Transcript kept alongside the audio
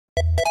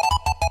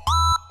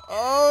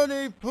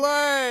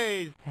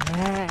Oneyplays!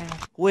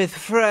 With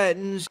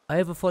friends. I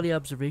have a funny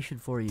observation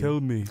for you.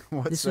 Tell me.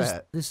 What's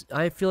that?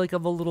 I feel like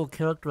I'm a little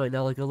character right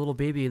now, like a little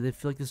baby, and I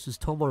feel like this is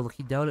Tomar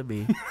looking down at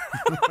me.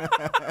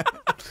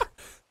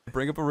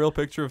 Bring up a real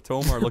picture of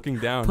Tomar looking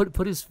down.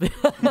 Put his face.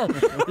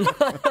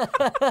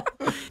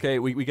 Okay,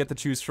 we get to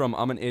choose from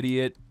I'm an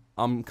idiot,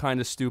 I'm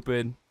kind of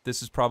stupid,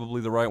 this is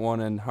probably the right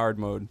one, and hard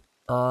mode.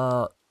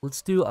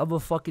 Let's do I'm a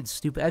fucking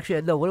stupid.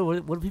 Actually, no.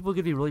 What are people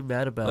gonna be really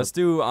mad about? Let's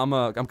do I'm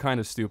kind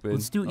of stupid.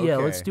 Let's do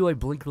Let's do I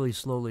blink really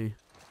slowly.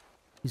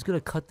 He's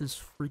gonna cut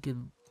this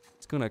freaking.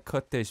 He's gonna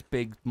cut this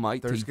big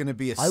mighty. There's gonna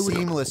be a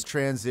seamless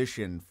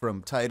transition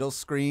from title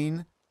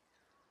screen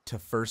to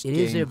first gameplay. It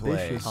is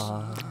ambitious.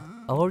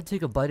 I want to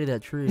take a bite of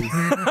that tree.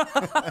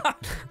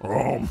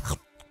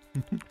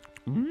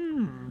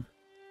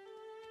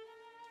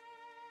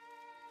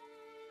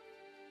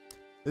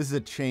 This is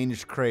a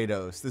changed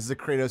Kratos. This is a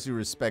Kratos who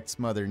respects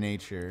Mother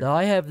Nature. Now,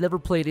 I have never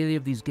played any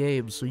of these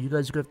games, so you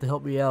guys are gonna have to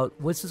help me out.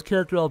 What's this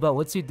character all about?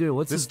 What's he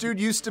do? This dude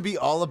used to be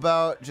all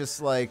about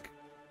just like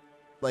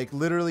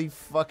literally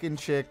fucking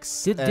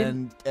chicks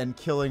and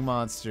killing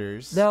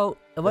monsters. Now,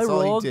 am I wrong? That's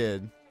all he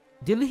did.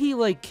 Didn't he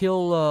like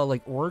kill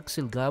like orcs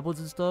and goblins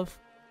and stuff?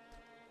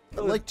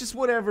 Like just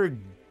whatever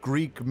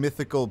Greek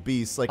mythical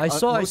beasts, like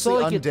mostly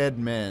like undead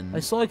men. I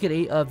saw like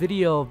a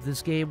video of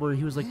this game where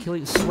he was like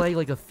slaying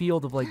like a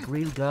field of like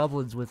green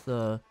goblins with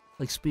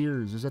like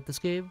spears. Is that this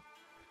game?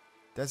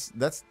 That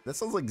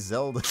sounds like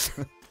Zelda.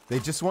 They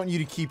just want you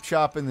to keep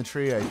chopping the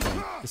tree, I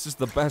think. This is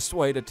the best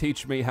way to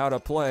teach me how to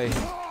play.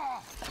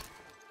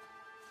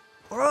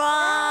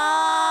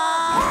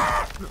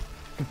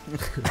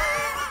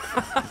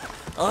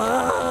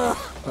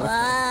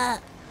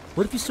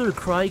 What if you started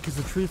crying because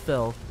the tree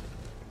fell?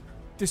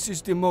 This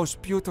is the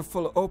most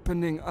beautiful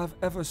opening I've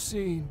ever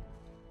seen.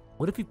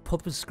 What if he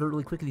pulled up his skirt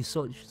really quick and he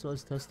saw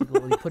his testicle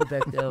and he put it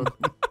back down?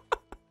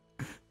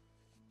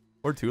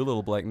 Or two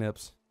little black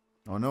nips.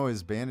 Oh no,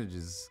 his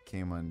bandages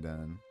came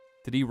undone.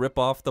 Did he rip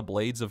off the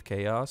blades of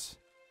chaos?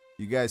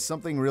 You guys,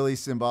 something really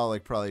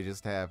symbolic probably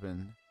just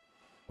happened.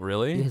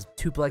 Really? He has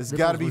two black nipples. It's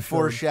got to be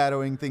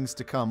foreshadowing things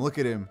to come. Look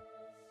at him.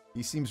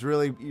 He seems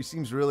really.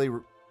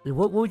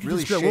 What would you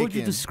describe? What would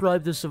you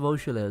describe this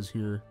emotion as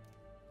here?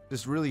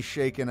 Just really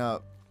shaken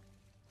up,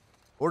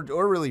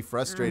 or really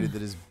frustrated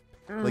that his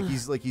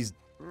like he's.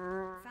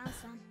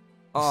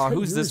 Oh,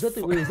 who's this?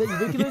 Wait, is that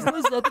you making this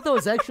noise? I thought that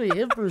was actually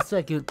him for a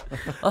second.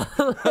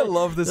 I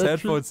love this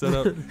headphone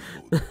setup.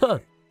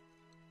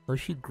 How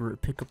she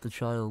pick up the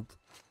child?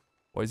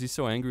 Why is he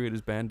so angry at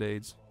his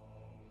band-aids?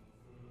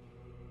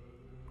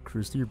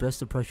 Chris, do your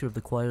best impression of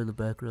the choir in the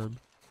background.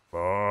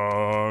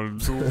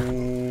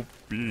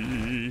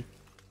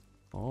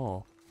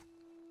 Oh.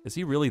 Is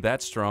he really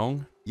that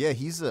strong? Yeah,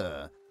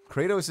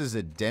 Kratos is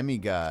a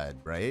demigod,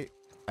 right?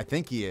 I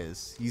think he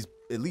is. He's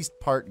at least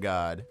part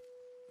god.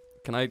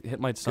 Can I hit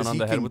my son on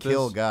the head with this? He can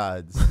kill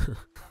gods.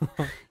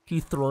 Can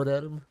you throw it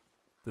at him?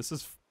 This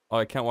is... Oh,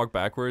 I can't walk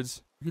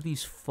backwards? Look at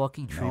these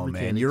fucking tree mechanics.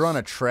 Man, you're on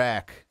a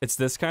track. It's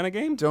this kind of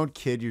game? Don't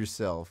kid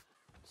yourself.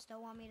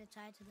 Still want me to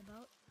tie it to the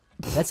boat?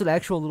 That's an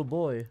actual little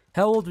boy.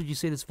 How old would you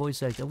say this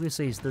voice actor? I'm gonna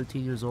say he's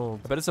 13 years old.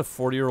 I bet it's a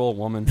 40-year-old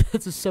woman.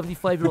 It's a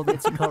 75-year-old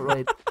Nancy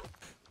Cartwright.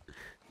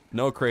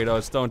 No,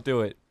 Kratos, don't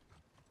do it.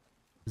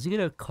 Is he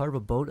gonna carve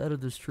a boat out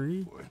of this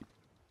tree?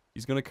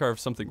 He's gonna carve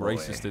something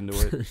racist into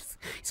it.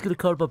 He's gonna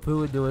carve a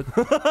poo into it.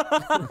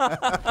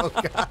 Oh,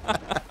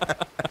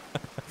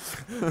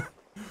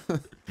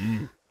 God.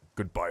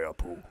 Goodbye,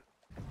 Apu.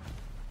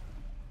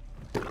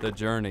 The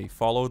journey.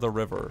 Follow the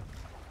river.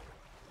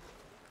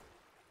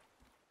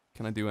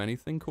 Can I do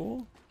anything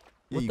cool?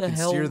 Yeah, you can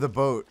steer the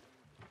boat.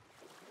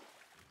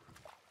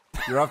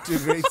 You're off to a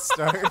great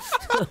start.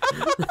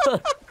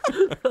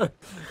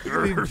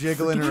 You're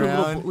jiggling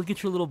around. Look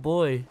at your little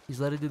boy.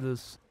 He's letting do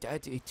this.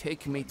 Daddy,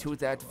 take me to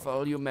that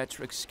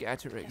volumetric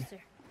scattering. Yes, sir.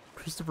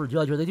 Christopher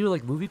Judge, are they doing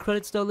like movie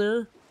credits down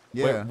there?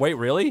 Yeah. Wait,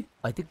 really?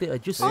 I think I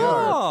just They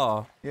saw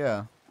are. it.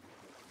 Yeah.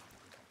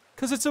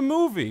 Because it's a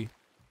movie.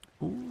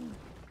 Ooh.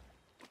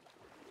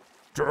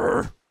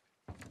 That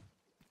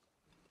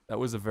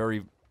was a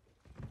very...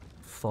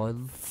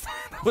 Fun.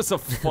 That was a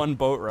fun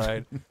boat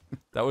ride.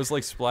 That was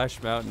like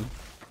Splash Mountain.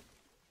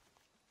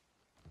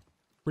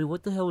 Wait,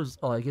 what the hell was...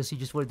 Oh, I guess he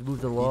just wanted to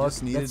move the log. He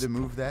just needed to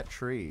move that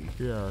tree.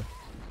 Yeah.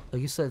 I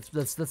guess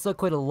that's not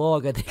quite a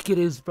log. I think it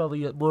is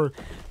probably more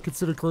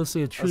considered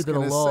closely a tree than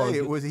a log.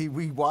 It was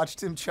we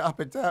watched him chop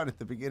it down at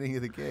the beginning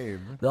of the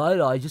game. No, I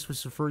know. I just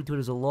was referring to it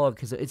as a log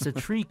because it's a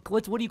tree.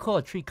 What do you call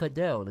a tree cut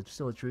down? It's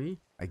still a tree.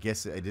 I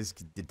guess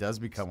it does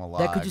become a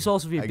log. That could just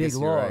also be a big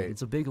log. Right.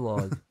 It's a big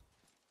log.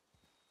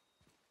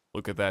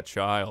 Look at that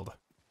child.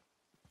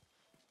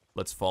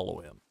 Let's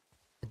follow him.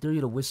 I dare you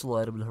to whistle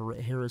at him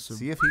and harass him.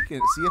 See if he can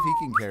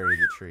carry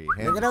the tree.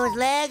 Look at those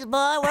legs,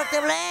 boy. Work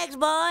them legs,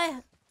 boy.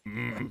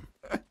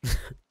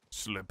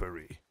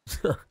 Slippery.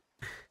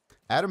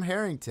 Adam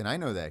Harrington, I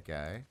know that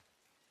guy.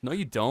 No,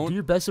 you don't. Do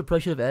your best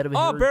impression of Adam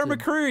Oh, Bear Harrington.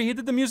 McCreary. He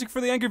did the music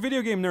for the Angry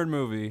Video Game Nerd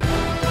movie.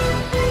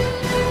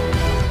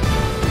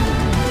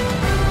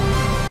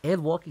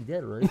 And Walking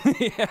Dead, right?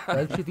 Yeah. I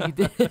actually think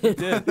he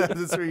did.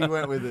 That's where you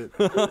went with it.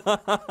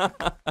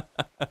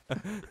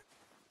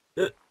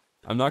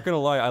 I'm not gonna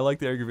lie, I like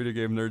the Angry Video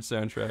Game Nerd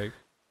soundtrack.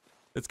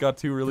 It's got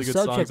two really good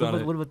songs on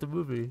it. What about the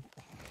movie?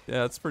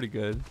 Yeah, it's pretty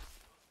good.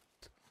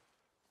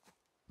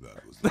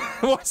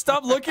 What?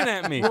 Stop looking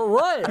at me! Well,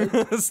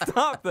 what?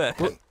 Stop that!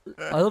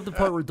 I love the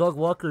part where Doug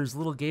Walker's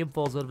little game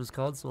falls out of his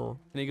console.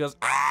 And he goes,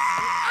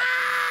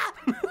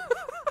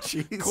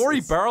 Jesus.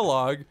 Corey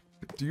Barlog.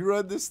 Do you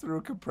run this through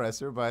a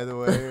compressor, by the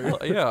way? Well,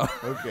 yeah.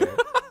 Okay.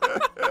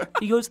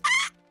 He goes,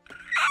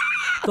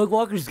 Doug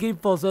Walker's game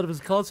falls out of his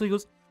console. He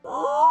goes,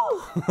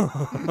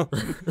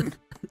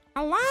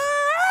 Hello?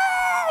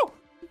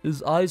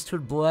 his eyes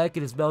turn black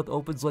and his mouth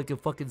opens like a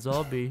fucking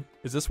zombie.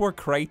 Is this where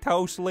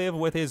Kratos live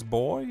with his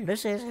boy?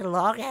 This is a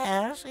long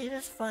ass. It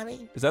is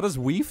funny. Is that his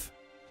wife?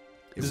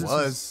 It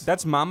was.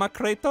 That's Mama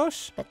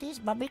Kratos? That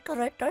is Mommy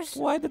Kratos.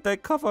 Why did they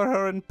cover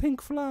her in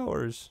pink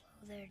flowers?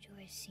 Oh, there do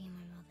I see my mother.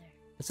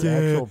 It's an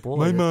actual boy.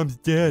 My mom's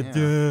dead.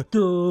 Yeah.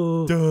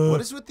 Duh. What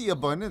is with the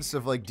abundance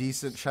of like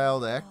decent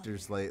child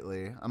actors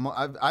lately? I'm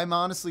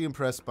honestly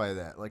impressed by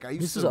that. Like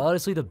This is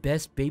honestly the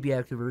best baby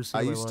actor I've ever seen.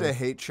 I in my used life. to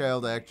hate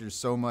child actors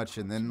so much,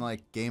 and then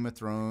like Game of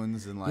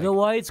Thrones and like You know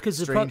why? It's because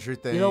Stranger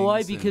Things. You know why?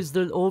 and- Because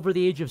they're over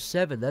the age of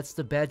 7. That's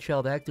the bad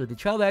child actor. The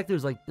child actor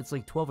is like it's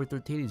like 12 or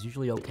 13. Is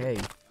usually okay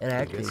at I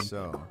acting. guess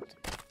so.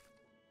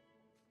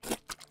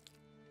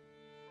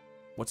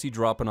 What's he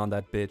dropping on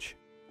that bitch?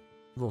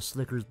 Little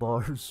Snickers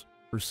bars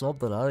or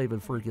something. I don't even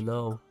freaking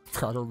know.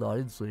 I don't know. I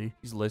didn't see.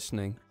 He's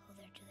listening. Oh,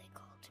 there do they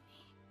call to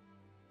me.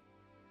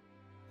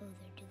 Oh,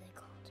 there do they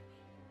call to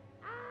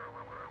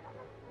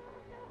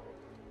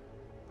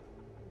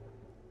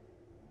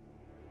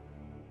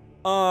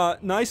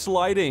me. Nice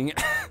lighting.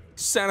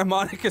 Santa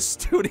Monica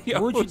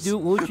Studios. What would you do?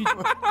 What would you?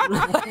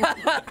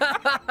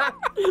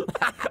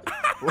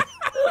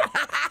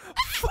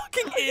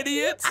 Fucking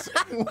idiots.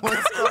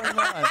 What's going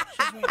on?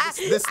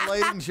 This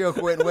lighting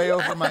joke went way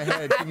over my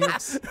head. Can you?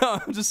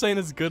 I'm just saying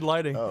it's good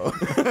lighting. Oh.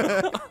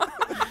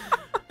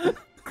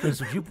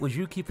 Chris, would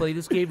you keep playing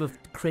this game if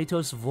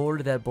Kratos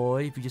vored that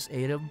boy if you just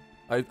ate him?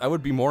 I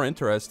would be more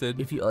interested.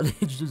 If you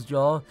unhinged his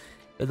jaw,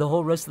 and the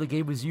whole rest of the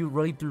game was you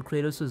running through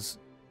Kratos'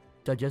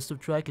 digestive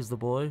tract as the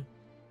boy?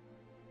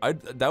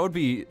 That would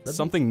be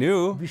something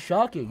new. That'd be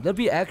shocking. That'd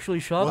be actually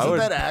shocking.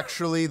 Wasn't that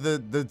actually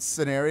the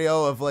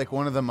scenario of like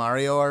one of the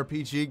Mario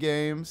RPG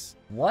games?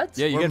 What?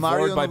 Yeah, you Where get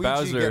Mario bored by and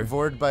Luigi Bowser. get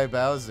vored by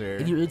Bowser.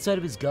 And you're inside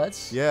of his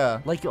guts?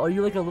 Yeah. Like, are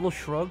you like a little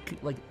shrunk,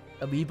 like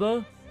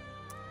amoeba?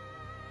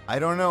 I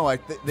don't know. I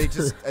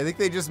think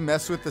they just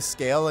mess with the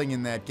scaling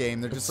in that game.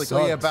 They're just like,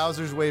 oh yeah, sucks.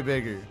 Bowser's way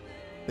bigger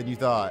than you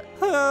thought.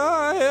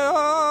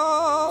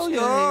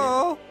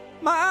 Oh,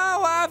 my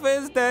wife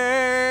is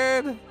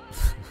dead.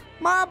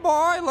 My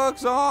boy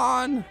looks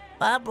on.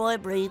 My boy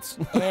breathes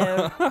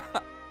air.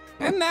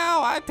 And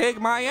now I take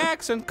my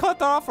axe and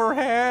cut off her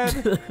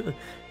head.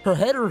 Her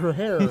head or her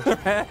hair? Her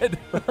head.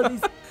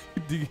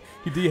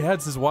 He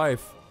deheads his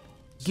wife.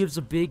 Gives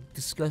a big,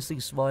 disgusting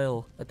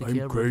smile at the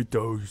camera.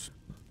 Kratos.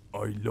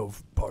 I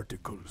love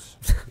particles.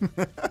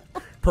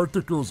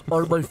 Particles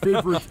are my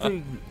favorite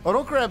thing. Oh,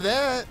 don't grab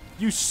that.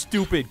 You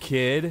stupid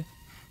kid.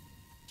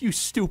 You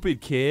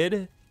stupid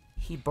kid.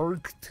 He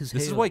burnt his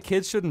This is hand. why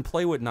kids shouldn't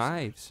play with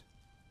knives.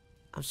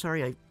 I'm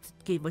sorry, I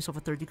gave myself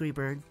a 3rd-degree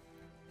burn.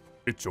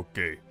 It's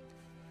okay.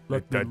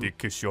 Let Daddy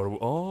kiss your...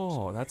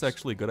 Oh, that's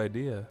actually a good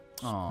idea.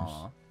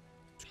 Aw.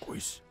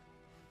 Squish.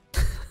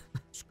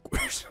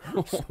 Squish.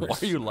 Why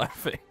are you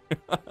laughing?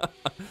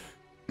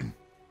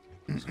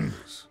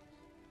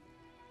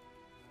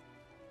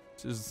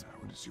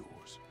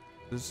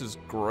 This is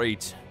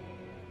great.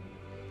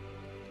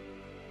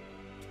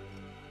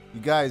 You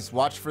guys,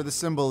 watch for the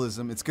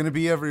symbolism. It's gonna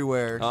be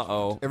everywhere.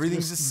 Uh-oh.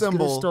 Everything's a He's gonna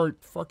symbol. start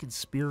fucking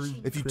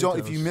spearing. If you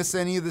Kratos. miss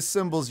any of the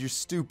symbols, you're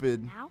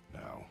stupid. Now?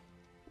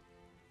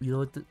 You know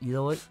what? You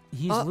know what?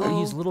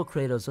 He's little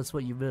Kratos. That's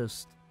what you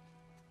missed.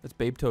 That's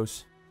Babe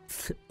Toast.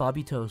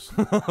 Bobby Toast.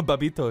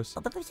 Babitos.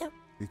 Oh, Babito.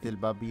 Little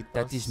babitos.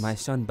 That is my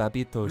son,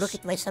 Babitos. Look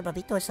at my son,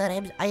 Babito.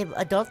 Son, I am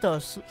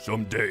adultos.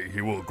 Someday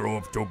he will grow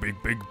up to be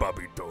big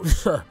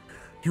Babitos.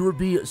 You would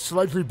be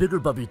slightly bigger,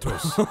 Bobby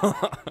Toast.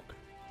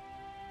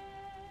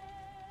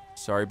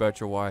 Sorry about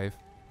your wife.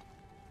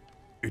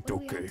 It's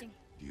okay.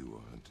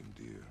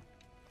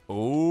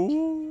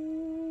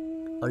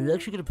 Oh. Are you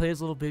actually gonna play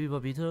as little baby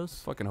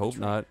Babitos? Fucking hope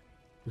not.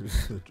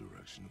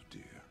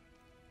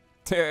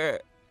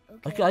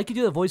 I can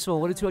do that voice for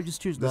 1 or 2. I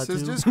just choose not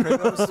This is to. just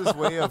Kratos'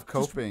 way of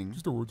coping.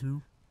 Just a 1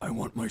 2. I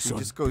want my He son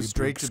just to goes be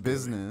straight big, to scary.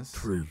 business.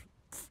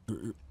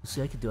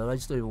 See, I can do it. I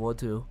just don't even want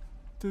to.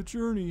 The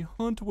journey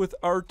hunt with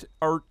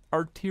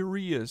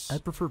Arterius. I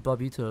prefer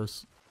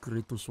Babitos.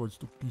 Kratos wants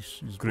to kiss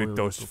his boy.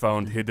 Kratos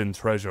found hidden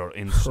treasure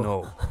in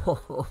snow.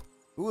 Ooh,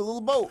 a little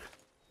boat.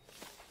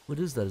 What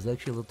is that? Is that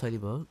actually a little tiny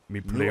boat? Me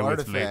New play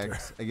with later.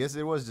 artifacts. I guess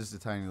it was just a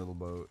tiny little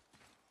boat.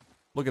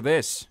 Look at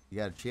this. You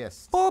got a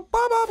chest. Oh.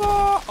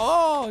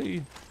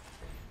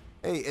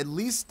 Hey, at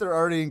least they're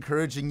already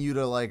encouraging you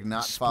to like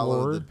not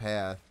follow the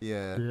path.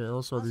 Yeah. Yeah.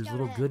 Also, there's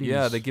little goodies.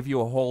 Yeah, they give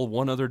you a whole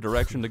one other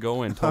direction to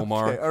go in,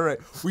 Tomar. Okay, all right.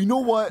 We know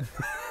what.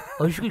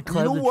 Oh, you should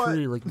climb the what?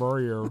 tree like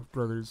Mario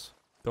Brothers.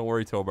 Don't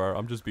worry, Tomar.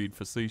 I'm just being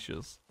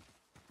facetious.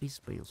 He's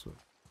special.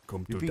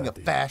 Come You're to being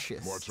daddy. a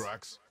fascist. More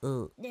tracks?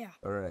 Yeah.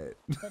 All right.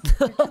 But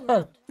they're too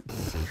loud.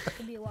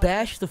 Could be a while.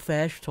 Bash the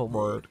Fash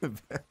Tomar.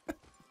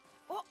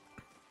 Oh,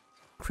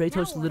 Kratos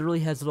Now what? literally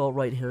has an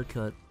all-right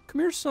haircut.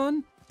 Come here,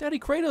 son. Daddy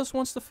Kratos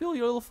wants to feel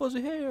your little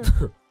fuzzy hair.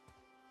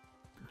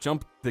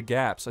 Jump the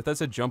gaps. I thought it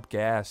said jump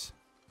gas.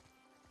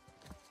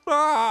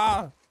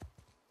 Ah!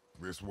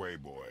 This way,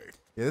 boy.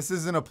 Yeah, this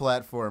isn't a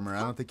platformer. I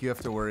don't think you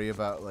have to worry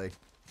about like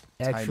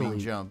timing Actually,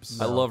 jumps.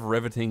 I love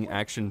riveting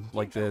action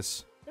like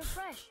this, they're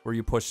fresh. where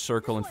you push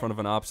circle in front of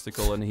an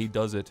obstacle and he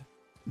does it.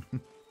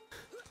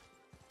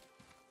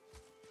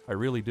 I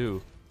really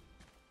do.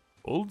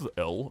 Hold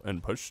L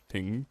and push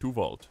ting to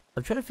vault.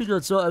 I'm trying to figure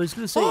out. So I was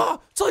gonna say, Ah!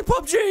 It's like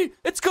PUBG!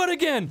 It's good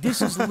again!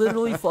 this is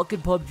literally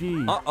fucking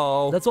PUBG.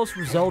 Uh-oh. That's also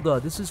from Zelda.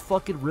 This is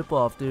fucking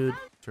ripoff, dude.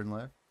 Turn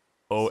left.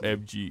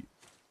 OMG.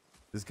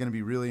 This is gonna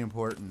be really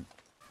important.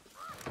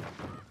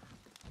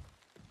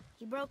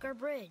 He broke our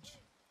bridge.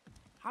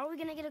 How are we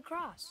gonna get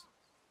across?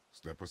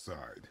 Step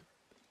aside.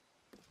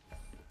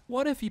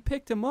 What if you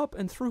picked him up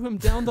and threw him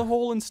down the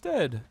hole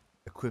instead?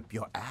 Equip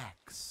your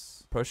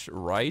axe. Push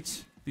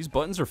right. These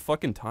buttons are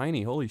fucking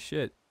tiny. Holy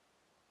shit.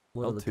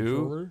 What, on the L2?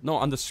 controller? No,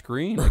 on the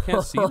screen. I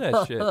can't see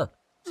that shit.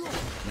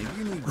 Maybe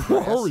you need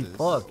Holy glasses.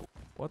 fuck.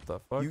 What the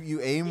fuck?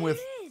 You aim with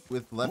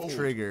left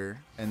trigger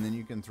and then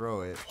you can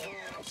throw it.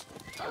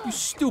 You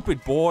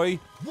stupid boy.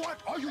 What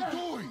are you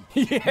doing?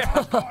 Yeah.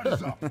 My guard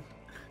is up.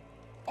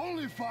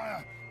 Only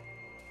fire.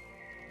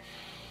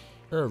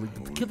 Oh,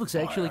 the kid looks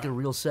actually like a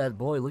real sad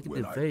boy. Look at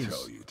When their I face.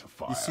 tell you to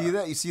fire. You see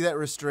that? You see that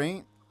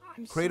restraint?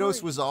 I'm Kratos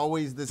sorry. was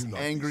always this Do not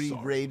be angry,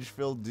 sorry.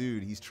 rage-filled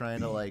dude. He's trying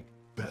to like,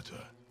 Better.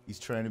 he's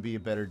trying to be a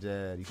better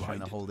dad. He's trying to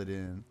Find it. hold it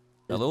in.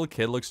 That little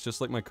kid looks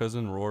just like my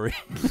cousin Rory.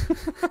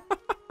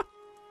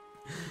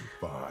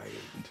 Find.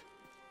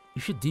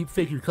 You should deep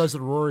fake your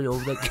cousin Rory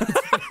over that kid's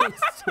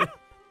face.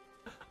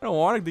 I don't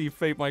want to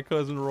defame my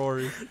cousin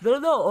Rory. No.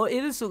 Oh,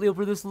 innocently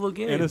over this little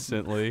game.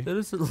 Innocently.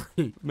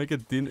 Innocently. Make a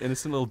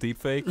innocent little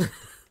deepfake.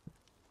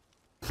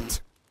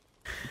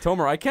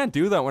 Tomer, I can't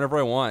do that whenever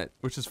I want,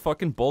 which is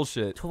fucking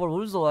bullshit. Tomar, when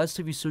was the last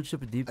time you searched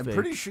up a deep I'm fake?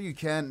 pretty sure you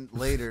can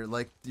later.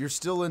 Like you're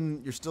still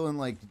in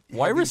like.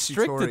 Why heavy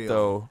restrict it tutorial.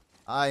 though?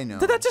 I know.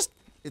 Did that just?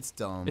 It's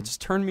dumb. It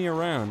just turned me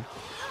around.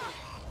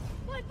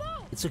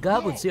 It's a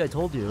goblin. See, I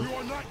told you. You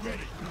are not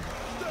ready.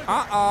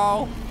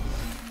 Uh-oh.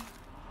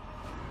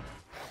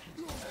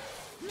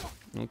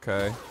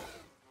 Okay.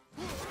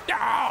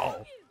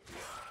 Ow!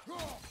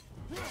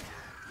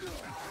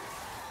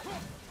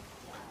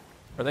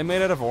 Are they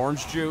made out of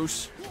orange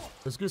juice? I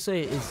was gonna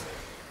say is.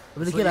 I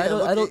mean, So, again, yeah, I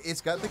look, don't.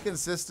 It's got the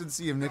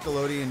consistency of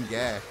Nickelodeon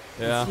gag.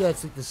 Yeah. Yeah,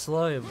 it's like the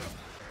slime.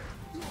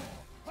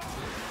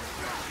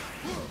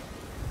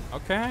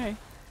 Okay.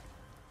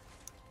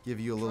 Give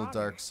you a little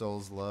Dark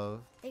Souls love.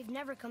 They've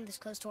never come this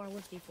close to our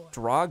woods before.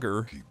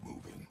 Draugr. Keep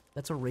moving.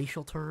 That's a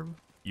racial term.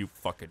 You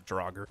fucking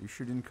Draugr. You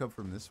sure didn't come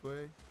from this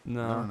way?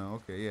 No. I don't know.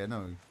 Okay, yeah,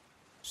 no.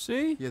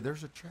 See? Yeah,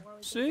 there's a trap. Or we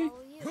can See?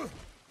 follow you.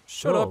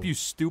 Shut Oh. up, you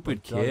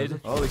stupid My God, kid.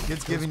 that's Oh, the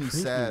kid's giving you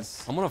creepy.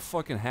 sass. I'm gonna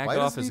fucking hack Why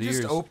off doesn't his he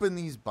ears. just open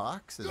these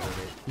boxes of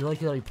it? You like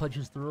how he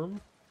punches through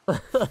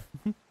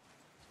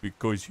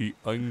Because he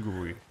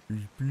angry.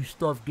 him? He's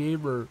stuff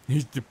gamer.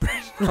 He's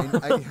depressed.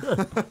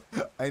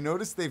 I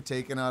noticed they've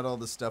taken out all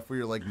the stuff where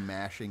you're like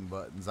mashing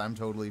buttons. I'm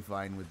totally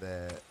fine with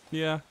that.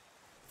 Yeah.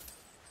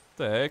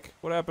 The heck?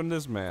 What happened to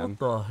this man? What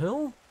the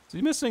hell? Is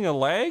he missing a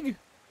leg?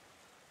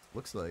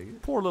 Looks like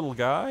it. Poor little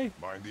guy.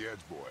 Mind the edge,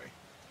 boy.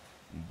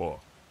 Boy.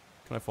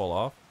 Can I fall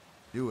off?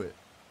 Do it.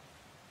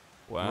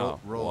 Wow.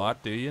 Roll.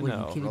 What do you Well, you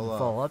know? can't even Roll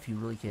fall off. You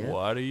really can't.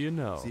 What do you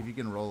know? See if you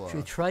can roll off.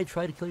 Should try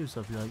to kill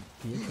yourself. You're like,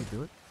 can you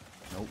do it?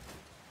 Nope.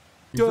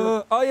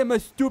 Is I am a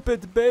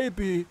stupid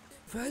baby.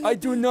 I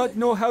do not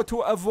know how to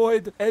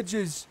avoid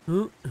edges.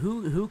 Who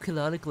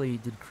canonically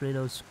did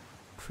Kratos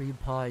cream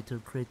pie to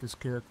create this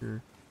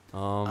character?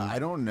 I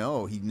don't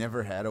know. He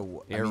never had a. I mean,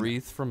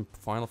 Aerith from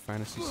Final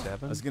Fantasy I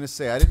VII. was gonna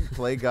say I didn't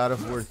play God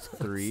of War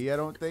 3. I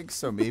don't think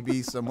so.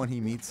 Maybe someone he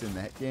meets in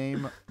that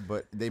game,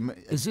 but they.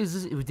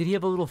 Did he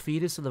have a little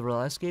fetus in the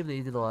last game that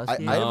he did the last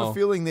game? I have No. a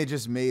feeling they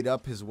just made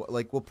up his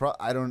like.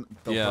 I don't.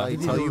 They'll Yeah. probably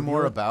Did tell they you more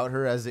reveal it? about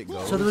her as it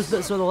goes.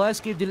 So the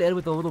last game didn't end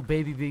with the little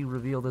baby being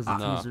revealed as a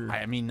No. teaser.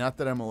 I mean, not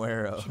that I'm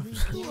aware of.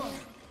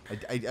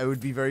 I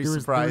would be very There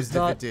was surprised if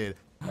not- it did.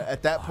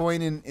 At that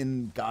point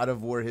in God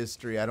of War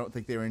history, I don't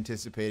think they were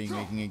anticipating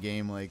making a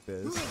game like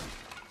this.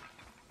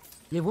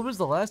 Yeah, what was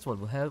the last one?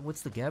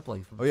 What's the gap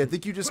like? Oh yeah, I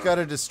think you just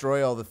gotta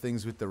destroy all the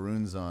things with the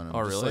runes on them.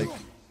 Oh, Just really?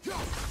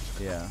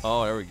 Yeah.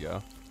 Oh, there we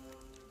go.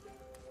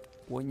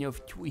 One of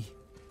three.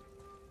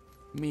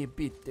 Me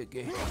beat the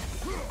game.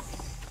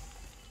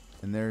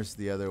 And there's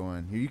the other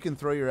one. Here, you can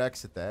throw your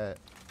X at that.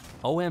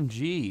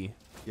 OMG.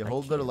 You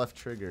hold the left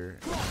trigger.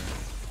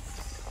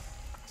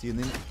 See, and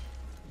then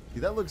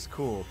Dude, that looks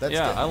cool. That's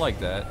Yeah, I like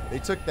that. They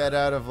took that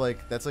out of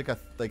like that's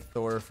like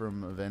Thor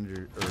from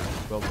Avenger or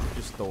well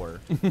just Thor.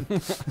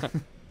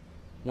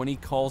 When he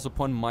calls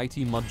upon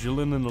mighty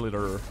Magellan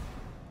litter.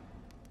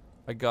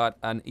 I got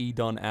an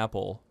Edon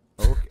apple.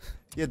 Okay.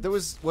 Yeah, there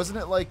wasn't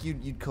it like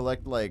you'd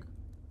collect like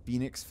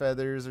phoenix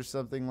feathers or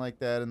something like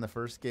that in the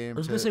first game? I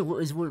was gonna say,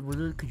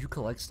 could you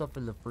collect stuff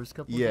in the first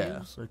couple of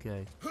games?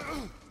 Okay.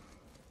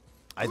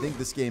 I think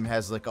this game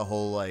has like a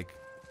whole like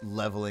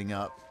leveling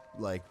up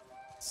like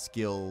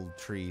skill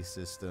tree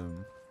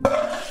system.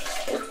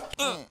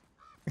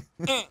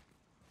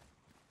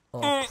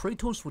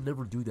 Kratos would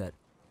never do that.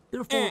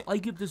 Therefore, I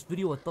give this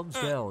video a thumbs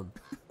down.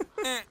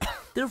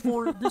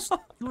 Therefore,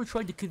 you were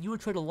trying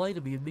to lie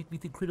to me and make me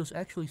think Kratos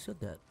actually said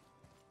that.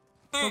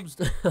 Thumbs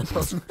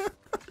down.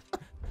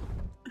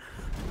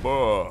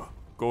 Bah,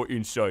 go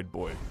inside,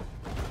 boy.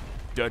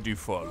 Daddy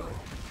follow.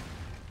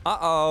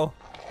 Uh-oh.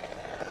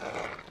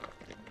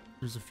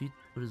 There's a feet.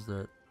 What is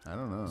that? I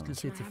don't know. I was gonna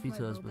say it's a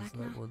fetus, but it's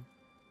not one.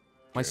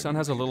 My son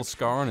has a little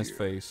scar on his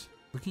face.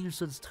 Look at your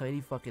son's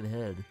tiny fucking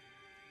head.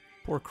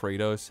 Poor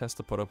Kratos has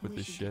to put up with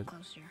this shit.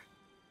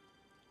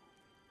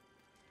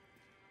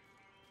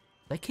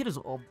 That kid is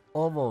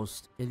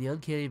almost in the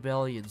uncanny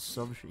valley in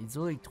some. It's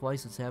only like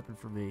twice it's happened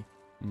for me.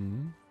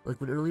 Mm-hmm.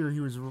 Like when earlier when he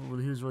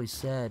was really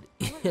sad,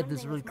 he had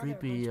this really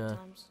creepy.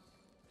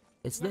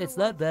 It's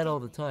not bad all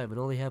the time. It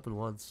only happened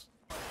once.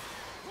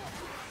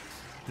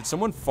 Did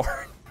someone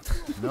fart?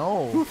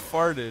 No. Who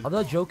farted? I'm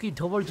not joking.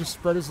 Tomar just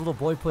spread his little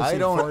boy pussy. I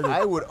don't. And farted.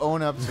 I would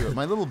own up to it.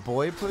 My little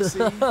boy pussy.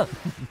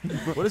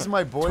 What is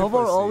my boy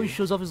Tomar pussy? always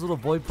shows off his little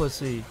boy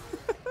pussy.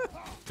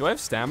 Do I have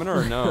stamina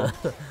or no?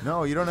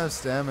 No, you don't have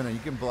stamina. You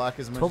can block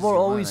as much. Tomar as you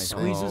always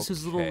want, I think. squeezes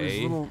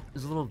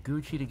his little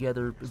Gucci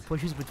together and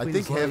pushes between. I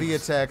think his heavy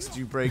legs. attacks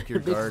do break your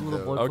It makes guard his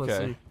little though. boy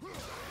Okay. pussy.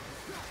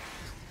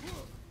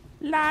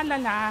 La la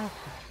la.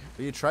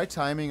 But you try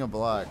timing a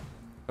block.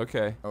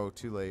 Okay. Oh,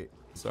 too late.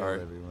 Sorry.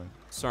 Kill everyone.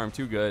 Sorry, I'm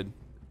too good.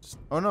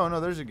 Oh no,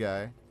 there's a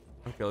guy.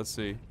 Okay, let's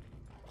see.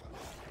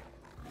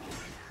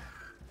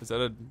 Is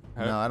that a...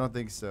 No, I don't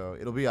think so.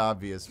 It'll be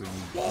obvious when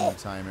you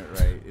time it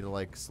right. It'll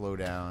like slow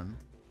down.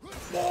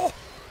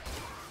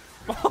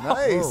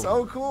 Nice.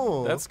 Oh,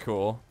 cool. That's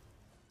cool.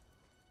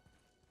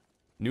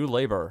 New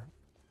labor.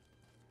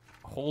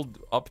 Hold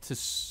up to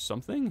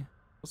something?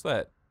 What's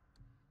that?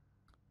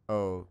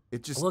 Oh,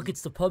 it just Look,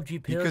 it's the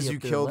PUBG parry because up you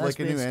there, killed last like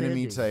a new man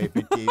enemy standing. type.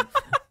 It gave.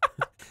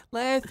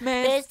 Last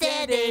man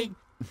standing.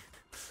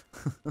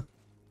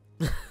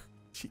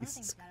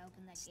 Jesus.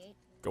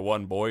 Go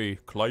on, boy.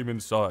 Climb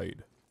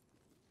inside.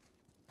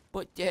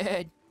 But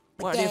Dad,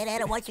 But Dad, I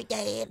don't want your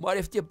dad. what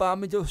if the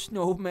abominable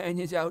snowman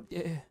is out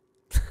there?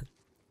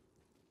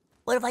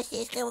 What if I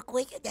say it's gonna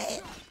quit your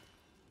dad?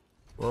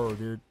 Whoa,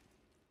 dude.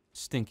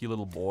 Stinky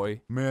little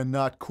boy. Man,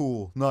 not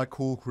cool. Not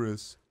cool,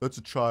 Chris. That's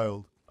a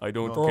child. I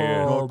don't Oh.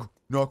 care.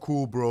 Not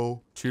cool,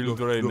 bro.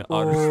 Children Oh.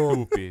 are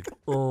stupid.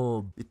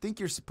 You think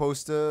you're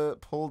supposed to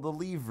pull the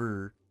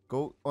lever?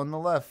 Go on the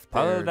left.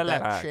 Pull There, the that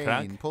lever, chain.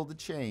 crack. Pull the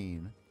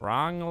chain.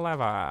 Wrong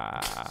lever.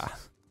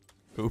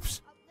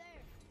 Oops.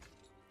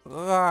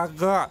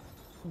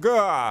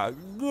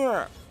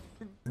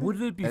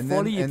 Wouldn't it be And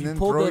funny then- if and you then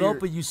pulled throw that up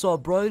your- and you saw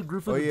Brian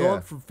Griffin Oh, the yeah.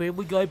 dog from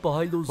Family Guy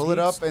behind those Pull it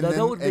gates? up and Now,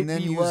 that would make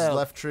then me use laugh.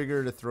 left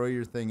trigger to throw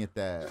your thing at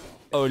that.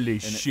 Holy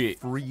And shit. it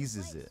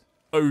freezes it.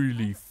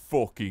 Holy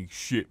fucking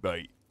shit,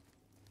 mate.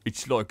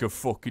 It's like a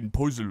fucking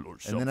puzzle or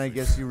something. And then I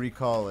guess you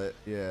recall it.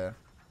 Yeah.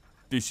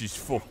 This is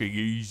fucking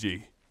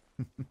easy.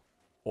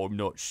 I'm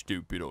not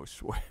stupid, I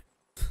swear.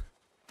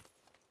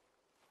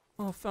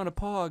 Oh, I found a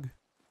pog.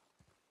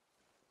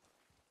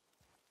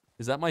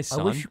 Is that my son?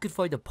 I wish you could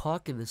find a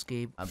pock in this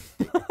game.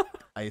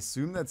 I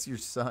assume that's your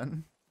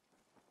son.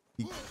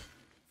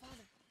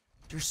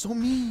 You're so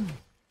mean.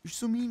 You're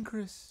so mean,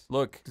 Chris.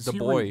 Look, Does the he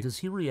boy. does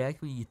he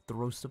react when you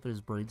throw stuff at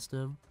his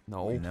brainstem?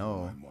 No.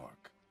 No.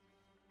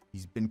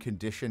 He's been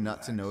conditioned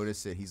not to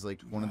notice it. He's like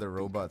one of the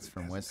robots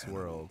from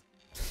Westworld.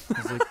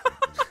 He's like,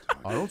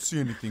 I don't see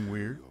anything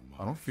weird.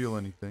 I don't feel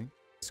anything.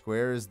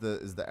 Square is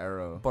the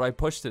arrow. But I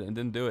pushed it and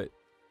didn't do it.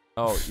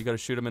 Oh, you gotta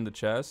shoot him in the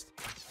chest?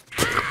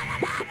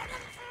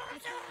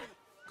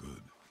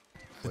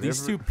 Did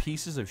these two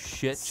pieces of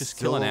shit just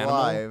kill an animal?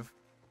 alive.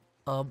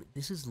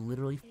 This is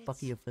literally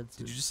fucking offensive.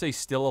 Did you just say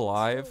still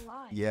alive?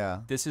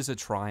 Yeah. This is a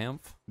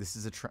triumph. This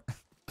is a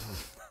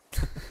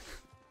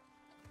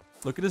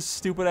Look at his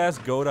stupid ass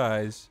goat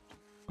eyes.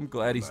 I'm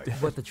glad he's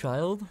dead. What, the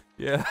child?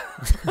 Yeah.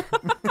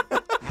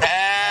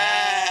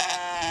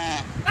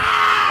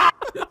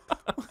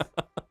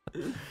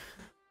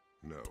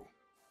 No.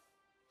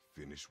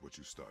 Finish what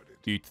you started.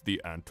 Eat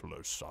the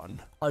antlers,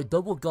 son. I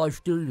double gosh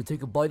dare you to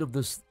take a bite of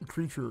this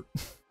creature.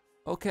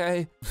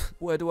 Okay,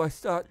 where do I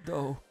start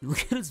though? Look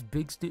at his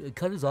big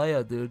cut his eye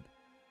out, dude.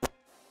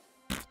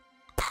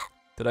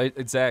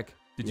 Zach,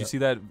 did you Yeah. see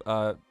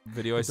that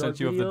video I The sent dart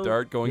you of the video?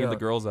 dart going in Yeah. the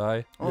girl's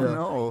eye? Oh Yeah.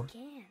 no.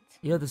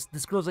 Yeah, this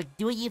girl's like,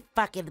 Do it, you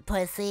fucking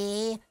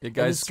pussy. The and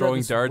guy's this guy- throwing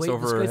this darts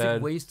over this her guy's, like,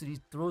 head. wasted. He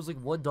throws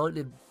like one dart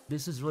and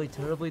misses really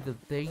terribly the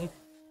thing,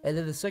 And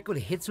then the second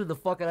one hits her in the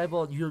fucking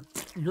eyeball, and you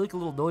hear like a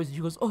little noise, and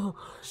she goes, oh.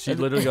 She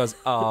literally goes,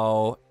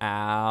 oh,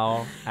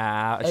 ow,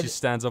 ow. And she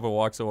stands up and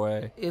walks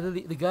away. And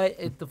then the guy,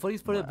 and the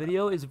funniest part of the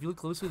video is if you look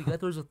closely, the guy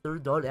throws a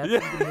third dart after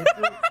he hits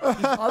her.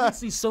 He's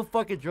obviously so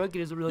fucking drunk, he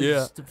doesn't really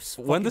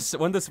When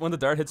the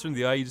dart hits her in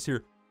the eye, you just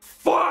hear,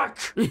 fuck!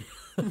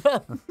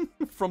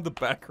 From the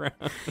background.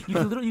 You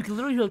can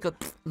literally hear like a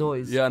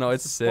noise. Yeah, no,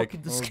 it's sick.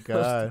 Fucking Oh disgusting.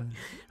 god.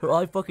 Her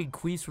eye fucking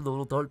queased from the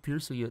little dart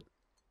piercing it.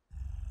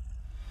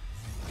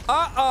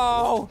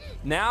 Uh-oh!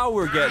 Now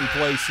we're getting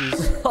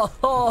places.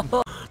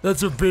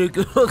 That's a big.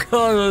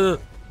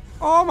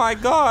 Oh my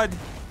god!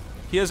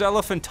 He has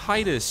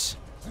elephantitis.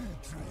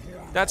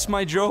 That's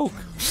my joke.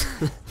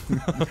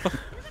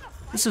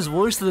 This is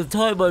worse than the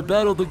time I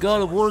battled the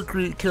God of War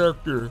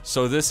character.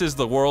 So this is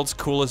the world's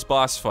coolest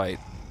boss fight.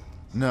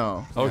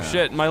 No. Oh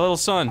shit, my little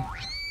son.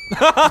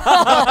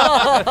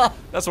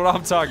 That's what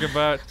I'm talking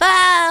about.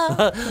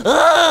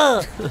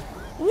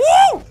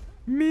 Woo!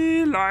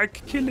 Me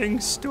like killing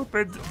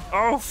stupid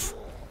oaf.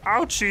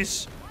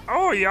 Ouchies.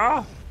 Oh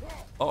yeah.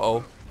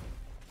 Uh-oh.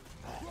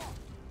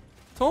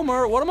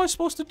 Tomer, what am I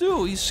supposed to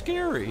do? He's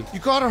scary. You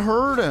gotta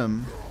hurt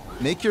him.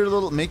 Make your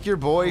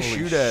boy Holy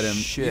shoot at him.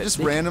 shit. You just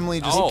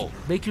randomly just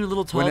Make your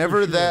little toddler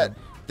whenever shoot that at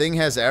him. thing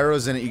has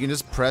arrows in it, you can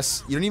just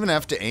press. You don't even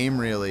have to aim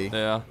really.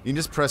 Yeah. You can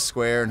just press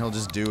square and he'll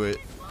just do it.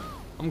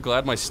 I'm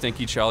glad my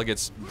stinky child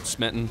gets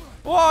smitten.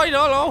 Oh, you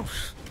don't know.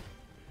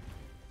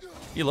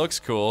 He looks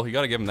cool. You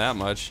gotta give him that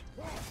much.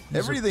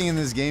 Everything in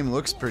this game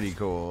looks pretty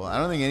cool. I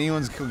don't think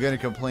anyone's gonna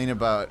complain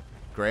about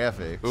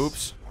graphics.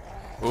 Oops.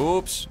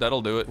 Oops.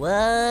 That'll do it.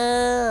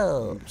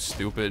 Whoa.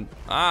 Stupid.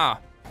 Ah.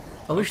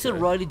 I wish that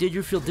Rodney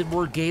Dangerfield did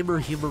more gamer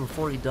humor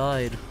before he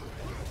died.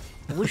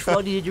 I wish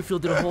Rodney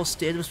Dangerfield did a whole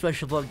stand-up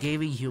special about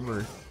gaming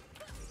humor.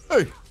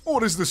 Hey,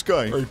 what is this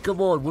guy? Like,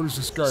 come on, what is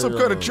this guy? Some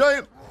kind of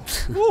giant?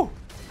 Woo!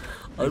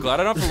 I'm glad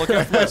I don't have to look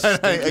after my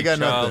stinky I got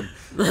child.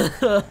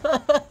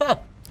 nothing.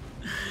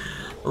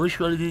 I wish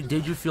Rodney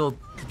Dangerfield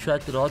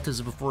contracted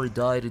autism before he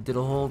died and did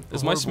a whole.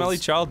 Is my smelly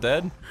child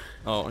dead?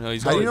 Oh, no,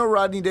 he's How do you know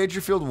Rodney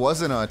Dangerfield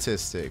wasn't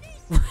autistic?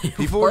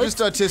 People were What? just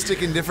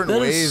autistic in different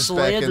That ways is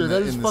back slander. in That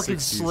the, is in the fucking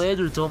 60s.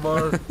 slander, Tomar.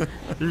 You're might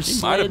have been.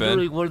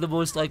 slandering one of the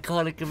most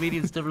iconic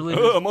comedians to ever live.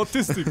 I'm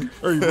autistic.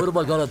 Hey, what am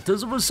I got,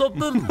 autism or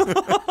something?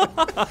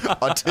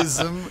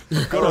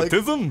 Autism. Got Like,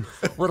 autism?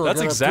 What, I That's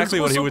got exactly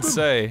autism or what he would something?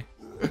 say.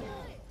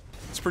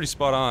 It's pretty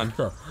spot on.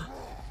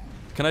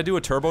 Can I do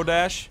a turbo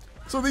dash?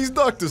 So these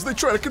doctors, they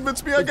try to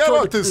convince me I They're got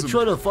trying to- autism. They're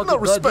trying to fucking No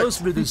respect.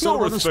 diagnose me. They said No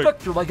I'm on the respect.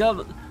 spectrum.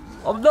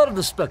 I'm not on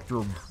the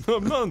spectrum.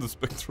 I'm not on the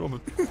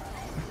spectrum.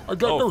 I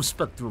got Oh. no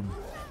spectrum.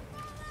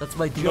 That's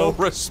my No joke.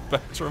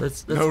 respectrum.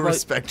 That's no my,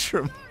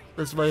 respectrum.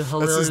 That's my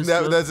hilarious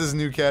joke. That's his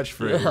new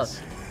catchphrase.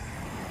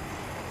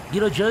 Yeah.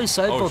 You know, Jerry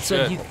Seinfeld Oh,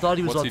 said shit. he thought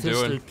he was What's he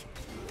autistic. doing?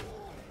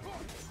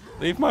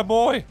 Leave my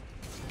boy.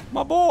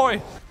 My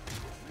boy.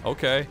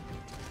 Okay.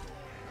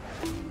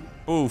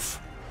 Oof.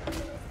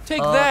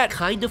 Take that.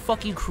 Kind of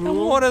fucking And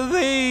cruel. what are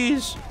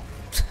these?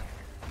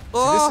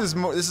 See, this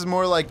is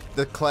more like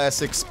the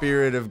classic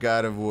spirit of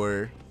God of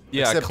War.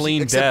 Yeah,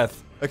 clean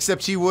death.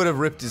 Except he would have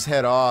ripped his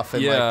head off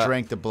and Yeah. like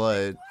drank the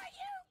blood.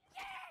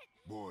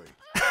 Boy,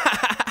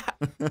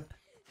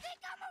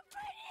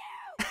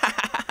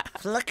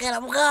 Look at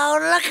him go.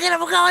 Look at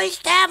him go. He's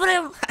stabbing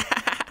him.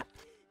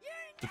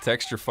 The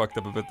texture fucked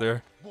up a bit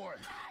there. boy,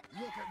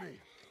 look at me.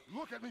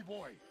 Look at me,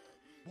 boy.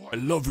 I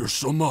love you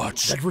so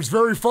much. That was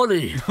very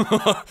funny.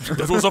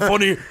 That was a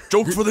funny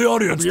joke for the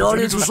audience. The but you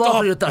audience need to was stop.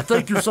 laughing at that.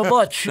 Thank you so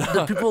much.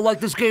 The people like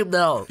this game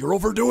now. You're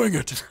overdoing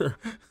it.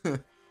 You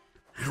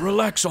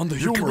relax on the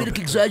humor. a Comedic bit.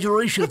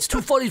 exaggeration. It's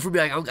too funny for me.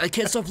 I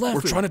can't stop laughing.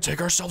 We're trying to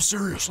take ourselves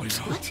seriously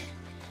now.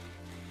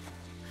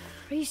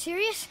 Are you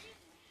serious?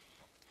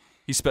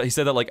 He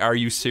said that like, are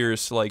you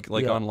serious? Like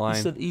Yeah,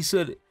 online. He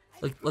said,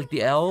 like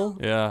the owl.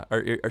 Yeah.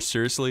 Are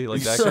seriously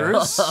like that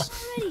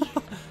guy?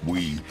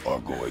 We are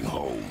going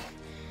home.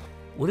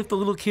 What if the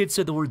little kid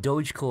said the word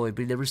Dogecoin,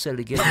 but he never said it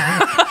again?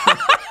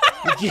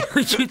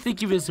 Would you think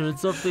he misheard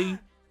something?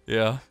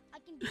 Yeah. I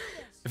can do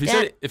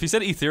this. If he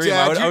said Ethereum,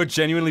 Dad, I would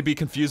genuinely be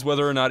confused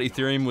whether or not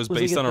Ethereum was Was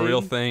it based a on a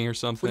real thing? thing or When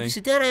something. you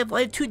said, Dad, I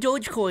have 2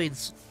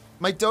 Dogecoins.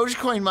 My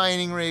Dogecoin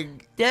mining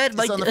rig. Dad, It's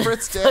my on the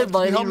fritz, my Dad. Can you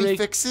mining help me rig.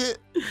 fix it?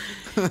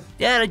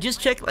 Dad, I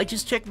just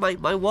checked my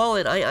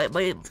wallet.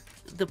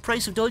 The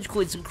price of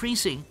Dogecoin's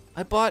increasing.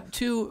 I bought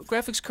 2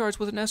 graphics cards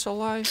with an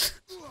SLI.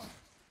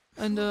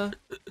 And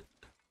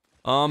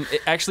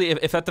actually,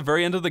 if at the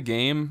very end of the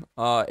game,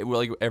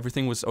 like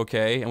everything was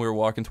okay, and we were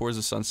walking towards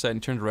the sunset, and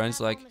he turned around, he's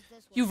like,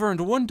 "You've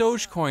earned 1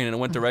 Dogecoin," and it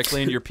went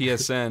directly into your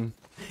PSN.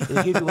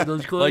 They gave you one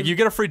of Dogecoin? Like, you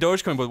get a free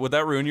Dogecoin, but would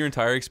that ruin your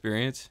entire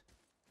experience?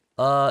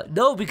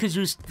 No,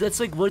 because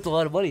that's like worth a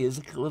lot of money. It's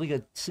like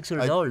a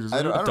 $600. Isn't I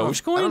it? don't know.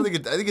 Dogecoin? I don't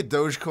think I think a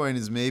Dogecoin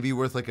is maybe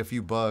worth like a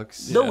few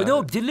bucks. No, Yeah.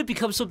 no, didn't it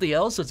become something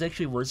else that's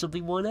actually worth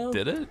something more now?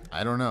 Did it?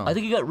 I don't know. I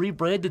think it got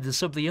rebranded to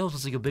something else.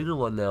 It's like a bigger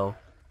one now.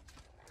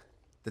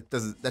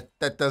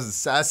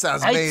 that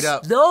sounds made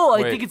up. No,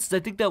 I Wait.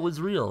 think that was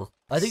real.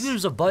 I think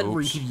there's a button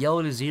where you Oops. can yell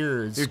in his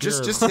ear and Dude,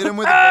 scare just him. hit him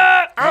with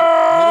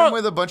hit him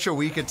with a bunch of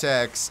weak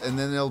attacks, and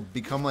then they'll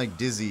become like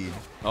dizzied.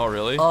 Oh,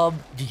 really?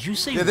 Did you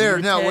say Yeah, there.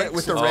 weird No, attacks?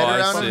 with the Oh, red I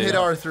around him, see. hit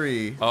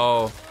R3.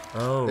 Oh,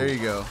 Oh. There you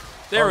go.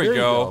 there Oh, we there you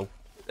go. go.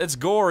 It's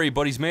gory,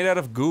 but he's made out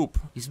of goop.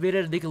 He's made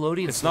out of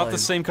Nickelodeon It's not the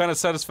slime. same kind of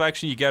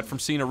satisfaction you get from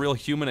seeing a real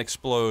human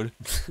explode.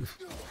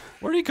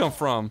 Where'd he come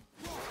from?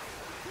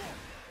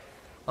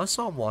 I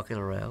saw him walking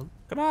around.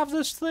 Can I have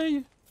this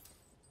thing?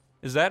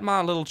 Is that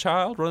my little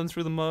child running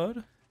through the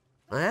mud?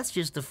 Well, that's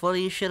just the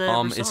funniest shit I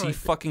ever saw. Is he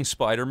fucking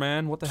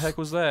Spider-Man? What the heck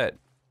was that?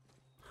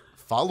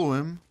 Follow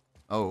him.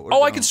 Oh.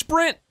 Oh, I can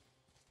sprint!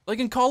 Like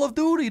in Call of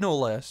Duty, no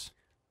less.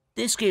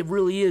 This game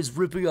really is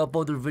ripping up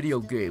other video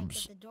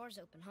games. The door's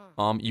open,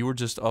 huh? You were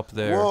just up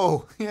there.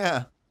 Whoa.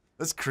 Yeah.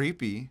 That's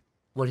creepy.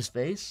 What, his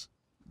face?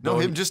 No, No,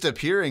 him he- just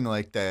appearing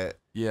like that.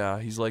 Yeah,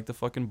 he's like the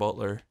fucking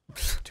butler.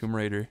 Tomb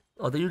Raider.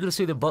 Oh, then you're gonna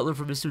say the butler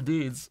from Mr.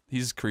 Deeds.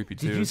 He's creepy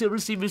too. Did you ever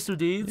see Mr.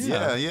 Deeds?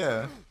 Yeah.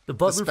 The The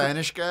butler from,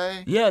 Spanish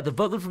guy. yeah, the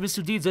butler from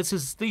Mr. Deeds, that's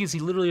his thing, is he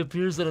literally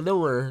appears out of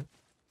nowhere.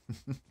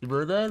 You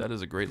remember that? That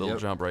is a great little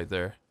Yep. jump right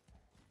there.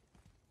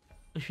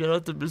 Shout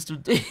out to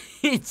Mr.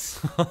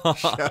 Deeds.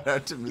 Shout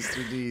out to Mr.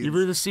 Deeds. You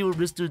remember the scene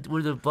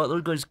where the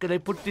butler goes, "Can I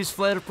put this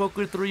fire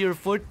poker through your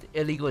foot?"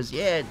 And he goes,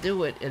 "Yeah,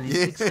 do it." And he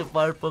Yeah. sticks the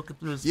fire poker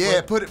through his Yeah,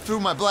 foot. put it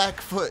through my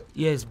black foot.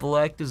 Yeah, his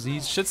black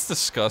disease. Shit's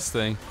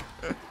disgusting.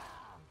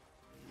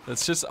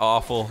 That's just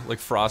awful. Like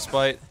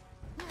frostbite.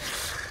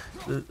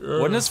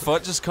 Wouldn't his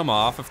foot just come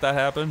off if that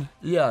happened?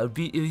 Yeah, it'd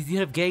be, if you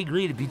have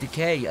gangrene, it'd be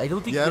decay. I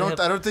don't think. Yeah,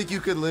 they I don't think you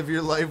could live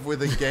your life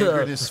with a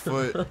gangrenous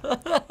foot.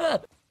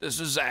 This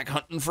is Zach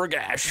hunting for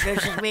gash.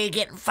 This is me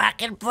getting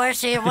fucking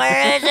pussy.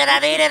 Where is it? I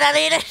need it. I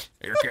need it.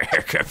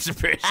 Here comes the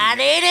pussy. I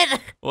need it.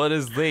 What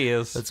is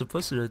this? That's a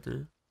pussy right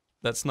there.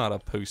 That's not a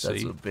pussy.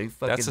 That's a big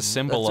fucking. That's a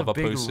symbol that's of a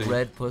big pussy.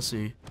 red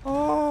pussy.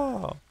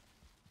 Oh.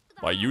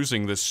 By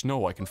using this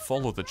snow, I can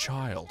follow the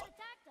child.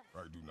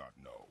 I do not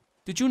know.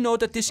 Did you know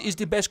that this is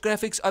the best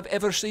graphics I've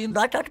ever seen?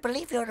 I don't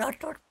believe you. I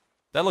don't.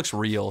 That looks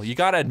real. You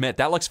gotta admit,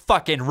 that looks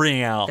fucking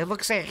real. It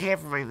looks like half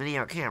of my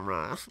video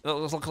camera. It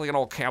looks like an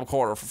old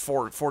camcorder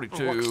from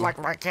 42. Looks like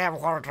my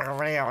camcorder took a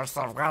video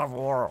instead of God of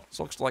War.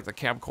 This looks like the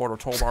camcorder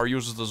Tomar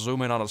uses to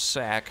zoom in on a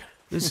sack.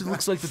 This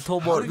looks like the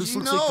Tomar. How did This you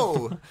looks like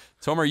the know?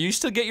 Tomar, you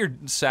used to get your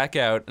sack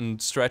out and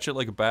stretch it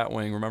like a bat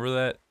wing. Remember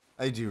that?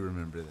 I do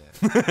remember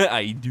that.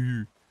 I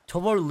do.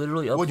 Tomar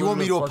literally. What, you want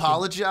me uploaded to a fucking-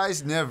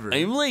 apologize? Never.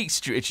 I'm like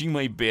stretching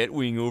my bat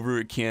wing over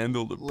a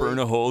candle to burn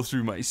a hole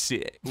through my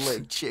sack.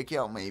 Like, check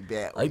out my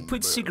bat. I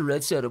put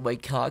cigarettes out of my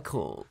cock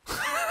hole.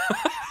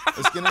 I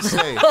was gonna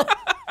say.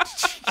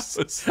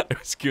 I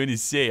was gonna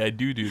say, I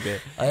do that.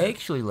 I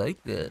actually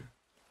like that.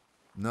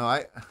 No,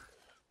 I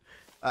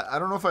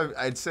don't know if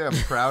I'd say I'm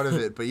proud of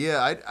it, but yeah,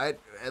 I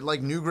at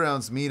like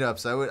Newgrounds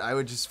meetups, I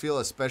would just feel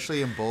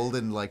especially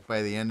emboldened like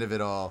by the end of it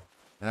all,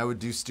 and I would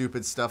do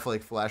stupid stuff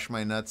like flash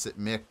my nuts at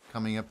Mick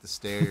coming up the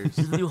stairs.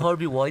 The new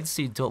Harvey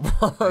Weinstein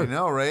Tomar. I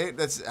know, right?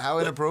 That's how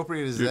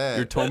inappropriate is that?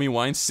 You're Tommy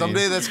Weinstein.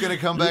 Someday that's gonna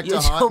come back You're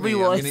to haunt Tommy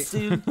me.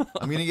 Weinstein.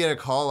 I'm gonna get a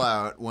call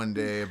out one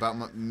day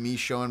about me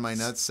showing my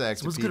nutsack to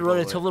Someone's people. gonna run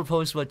a like- Tumblr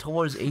post about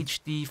Tomar's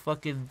HD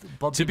fucking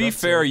bumpy To be nutsack.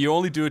 fair, you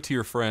only do it to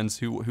your friends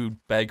who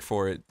beg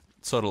for it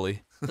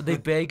subtly. They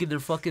beg in their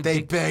fucking They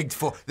big, begged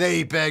for it.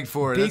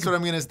 Big- That's what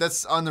I'm gonna.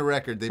 That's on the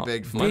record. They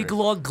begged for big it.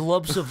 long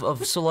globs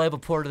of saliva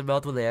poured in the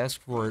mouth when they ask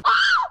for it.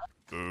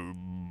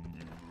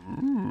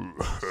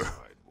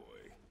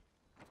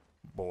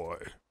 Boy.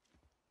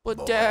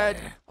 But Dad,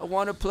 I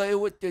want to play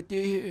with the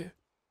deer.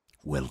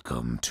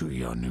 Welcome to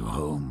your new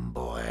home,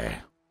 boy.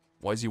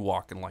 Why is he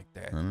walking like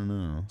that? I don't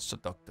know.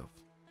 Seductive.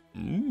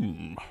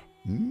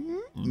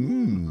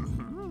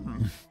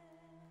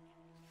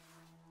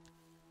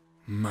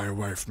 My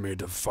wife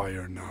made a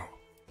fire now.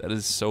 That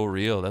is so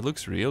real. That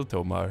looks real,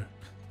 Tomar.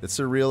 That's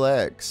a real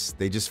ex.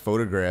 They just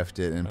photographed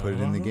it and put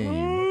it in the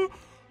game.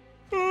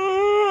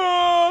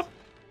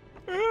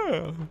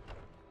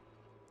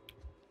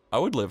 I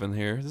would live in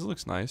here. This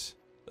looks nice.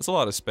 That's a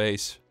lot of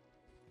space.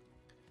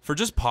 For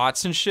just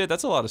pots and shit,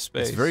 that's a lot of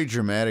space. It's very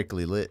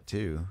dramatically lit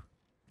too.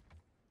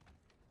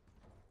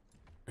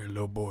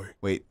 Hello, boy.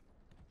 Wait,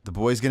 the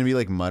boy's gonna be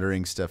like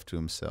muttering stuff to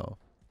himself.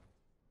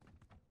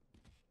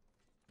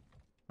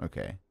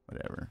 Okay,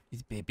 whatever.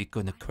 Is baby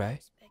gonna cry?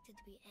 Expect it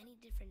to be any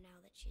different now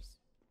that she's.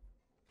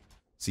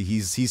 See,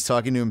 he's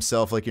talking to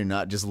himself like you're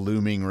not just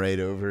looming right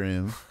over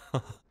him.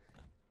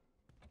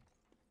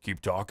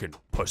 Keep talking,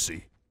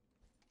 pussy.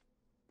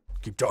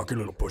 Keep talking,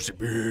 little pussy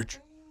bitch.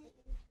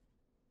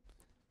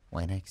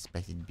 Why'd I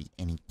expect it to be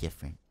any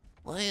different?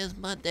 Why is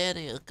my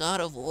daddy a god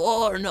of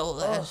war, no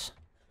less?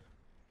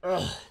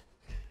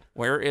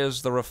 Where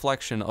is the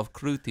reflection of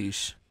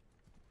Krutis?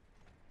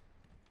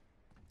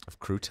 Of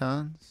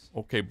croutons?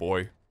 Okay,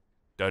 boy.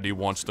 Daddy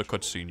wants to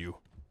cutscene you.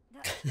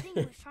 That thing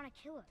was trying to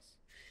kill us.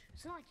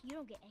 It's not like you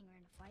don't get anger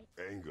in a fight.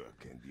 Anger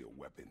can be a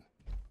weapon.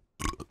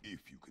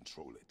 If you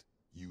control it,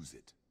 use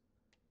it.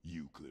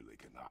 You clearly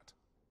cannot.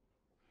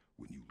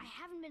 When you I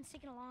haven't been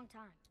sick in a long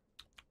time.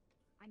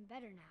 I'm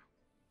better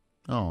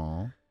now.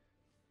 Oh.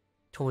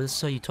 Told this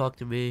is how you talk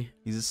to me.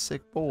 He's a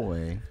sick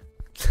boy.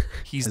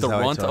 He's That's the how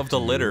I runt talk of the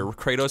to you. litter.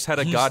 Kratos had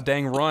a He's-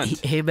 goddamn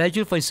runt. Hey,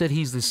 imagine if I said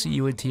he's the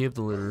CUNT of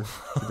the litter.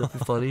 Would that be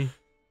funny?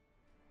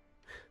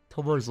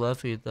 Tomar's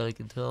laughing at that, I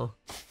can tell.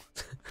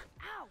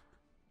 Ow!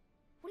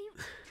 What are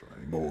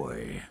you?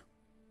 Boy.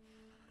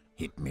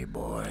 Hit me,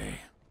 boy.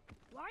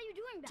 Why are you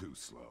doing that? Too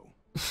slow.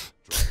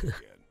 Try it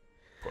again.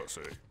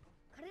 Pussy. Cut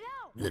it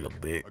out! Little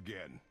bit.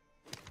 Again.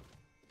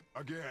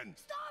 Again.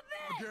 Stop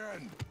it!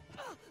 Again.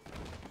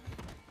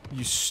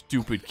 You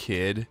stupid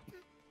kid.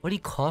 Why did he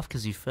cough?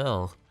 Because he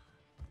fell.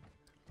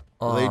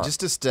 Well, they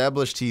just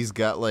established he's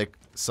got like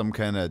some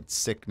kind of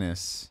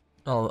sickness.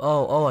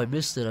 Oh! I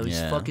missed it. I was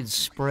Yeah. fucking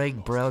spraying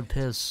brown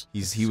piss.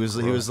 He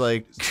was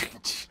like,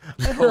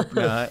 I hope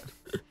not.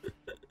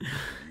 You,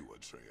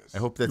 Atreus. I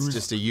hope that's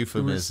just a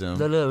euphemism.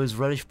 No, it was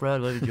reddish brown.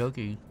 I'm not even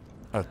joking.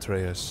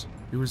 Atreus.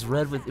 It was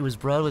brown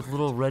with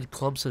little red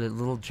clumps in it,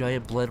 little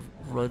giant red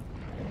blood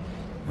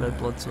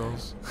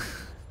cells.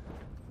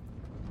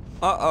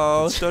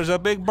 Uh-oh, there's a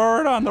big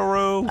bird on the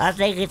roof. I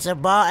think it's a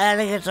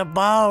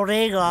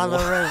balding on the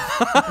roof.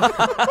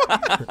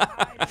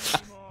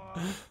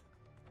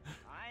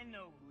 I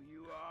know who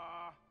you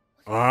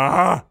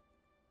are.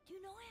 Do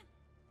you know him?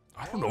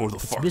 I don't know who the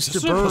fuck Mr. this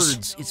is.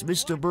 Burns. It's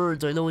Mr.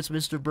 Burns. I know it's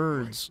Mr.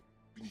 Burns.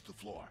 Beneath the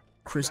floor.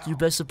 Chris, do your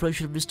best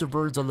impression of Mr.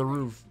 Burns on the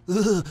roof.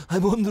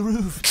 I'm on the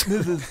roof.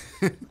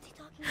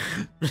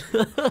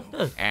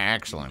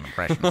 Excellent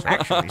impressions.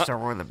 Actually,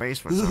 somewhere in the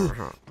basement.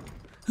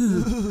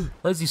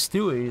 Why's he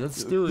Stewie?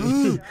 That's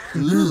Stewie.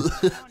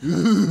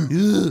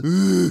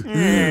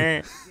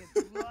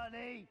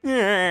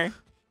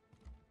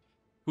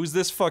 Who's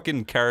this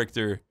fucking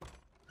character?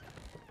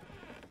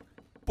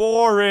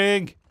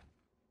 Boring.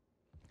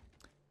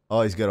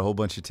 Oh, he's got a whole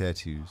bunch of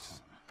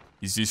tattoos.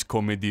 Is this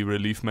comedy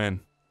relief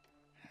man?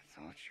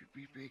 Thought you'd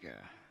be bigger.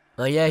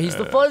 Oh yeah, he's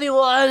the funny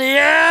one.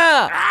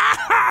 Yeah.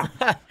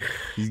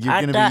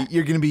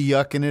 You're gonna be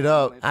yucking it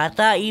up. I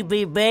thought you'd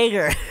be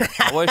bigger.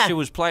 I wish it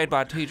was played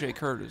by T.J.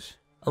 Curtis.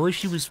 I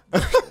wish he was.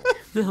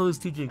 The hell is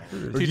TJ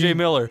Curtis? T.J.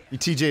 Miller.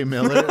 T.J.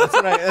 Miller. That's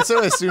what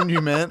I assumed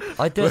you meant.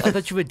 I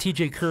thought you meant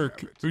TJ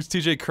Kirk. Who's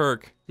T.J.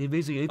 Kirk? The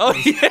Amazing Oh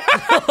Atheist.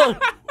 yeah.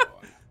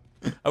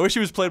 I wish he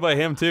was played by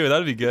him too.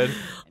 That'd be good.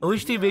 I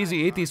wish the Amazing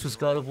Atheist was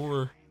God of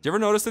War. Did you ever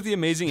notice that the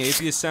Amazing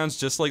Atheist sounds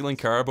just like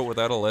Linkara but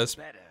without a lisp?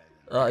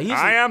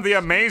 I am the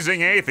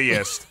amazing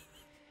atheist.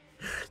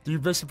 Do your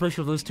best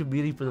impression of those two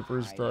meeting for the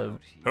first time.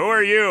 Who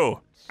are you?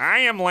 I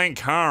am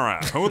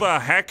Linkara. Who the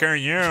heck are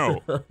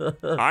you?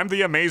 I'm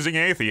the amazing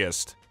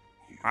atheist.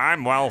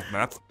 Well,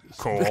 that's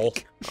cool.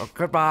 Oh,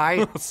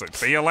 goodbye.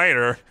 See you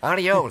later.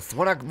 Adios.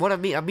 What a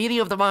meeting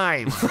of the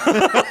mind.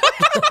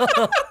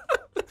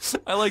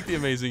 I like the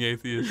Amazing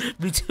Atheist.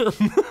 Me too.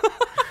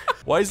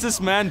 Why is this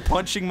man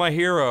punching my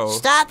hero?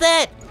 Stop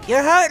it!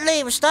 You're hurting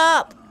him.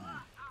 Stop.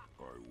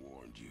 I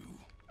warned you.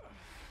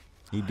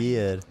 He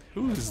did.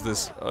 Who is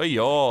this? Oh,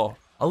 y'all.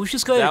 I wish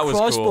this guy That had a was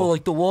crossbow cool.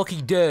 like The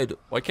Walking Dead.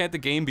 Why can't the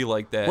game be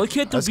like that? Why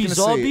can't I there was be gonna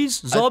say, zombies?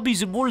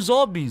 Zombies and more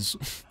zombies.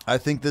 I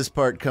think this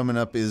part coming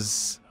up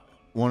is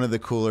one of the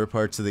cooler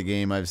parts of the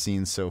game I've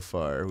seen so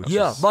far. Which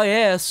Yeah, is, my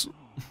ass.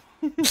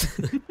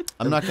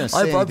 I'm not gonna say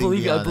I anything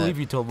believe beyond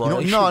you, that. Tomo.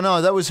 You know,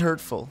 no, that was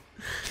hurtful.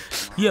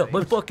 Yeah,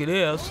 my fucking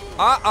ass.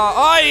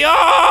 Oh,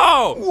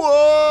 yo!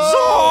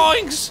 Whoa!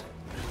 Zoinks!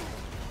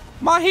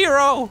 My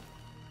hero!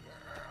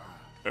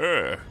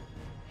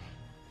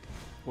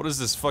 What is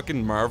this,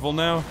 fucking Marvel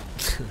now?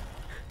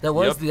 That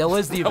was Yep. the That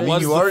was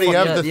Avengers. You already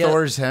Yeah, have the yeah.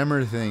 Thor's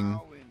hammer thing.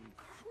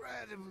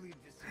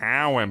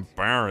 How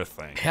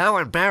embarrassing. How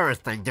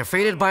embarrassing.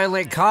 Defeated by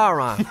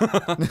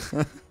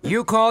Linkara.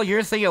 You call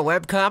your thing a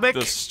webcomic?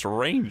 The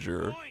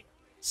Stranger.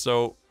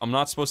 So, I'm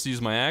not supposed to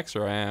use my axe,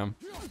 or I am?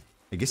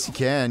 I guess you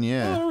can, Oh,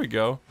 yeah. there we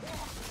go.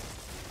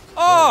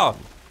 Oh!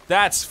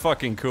 That's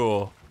fucking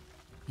cool.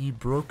 He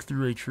broke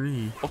through a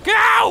tree. Okay,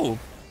 ow!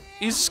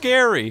 He's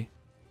scary.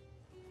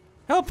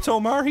 Help,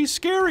 Tomar, he's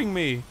scaring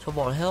me. Come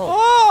on, help.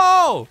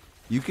 Oh!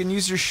 You can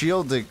use your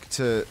shield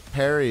to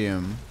parry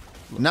him.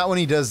 Not when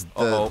he does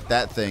Uh-oh.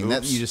 that thing. That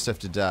Oops. you just have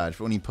to dodge.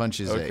 But when he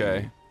punches at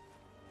Okay.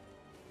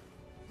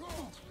 you.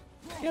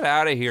 Get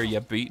out of here, you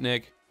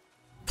beatnik.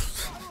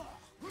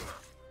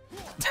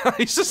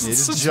 He's just Yeah,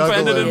 just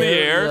suspended juggle in the him.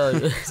 air. Yeah.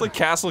 It's like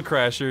Castle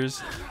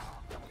Crashers.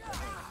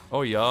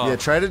 Oh, yeah. Yeah,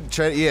 try.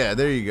 Yeah,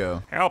 there you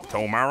go. Help,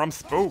 Tomar, I'm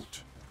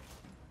spooked.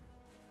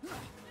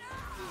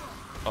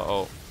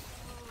 Uh-oh.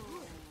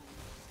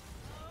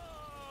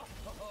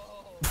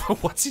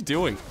 What's he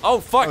doing? Oh,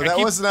 fuck. Oh, that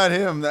was not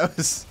him. That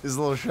was his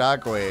little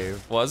shockwave.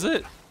 Was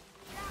it?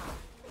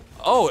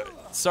 Oh,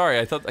 sorry.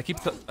 I thought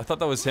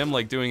that was him,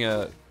 like doing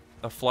a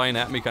flying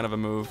at me kind of a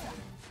move.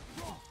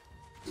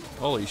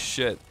 Holy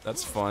shit,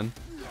 that's fun.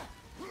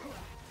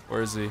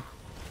 Where is he?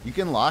 You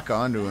can lock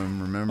onto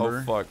him,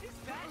 remember? Oh fuck.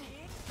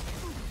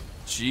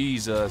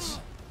 Jesus.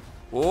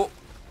 Oh,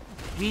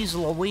 Jeez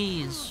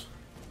Louise.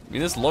 I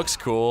mean this looks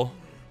cool.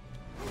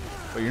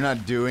 But you're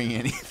not doing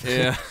anything.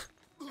 Yeah.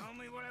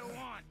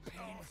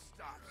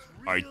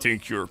 I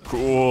think you're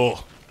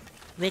cool.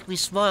 Make me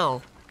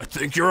smile. I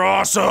think you're I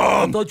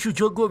awesome! thought you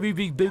joke about me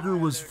being bigger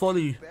was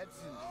funny.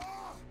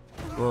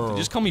 Whoa. Did you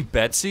just call me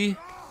Betsy?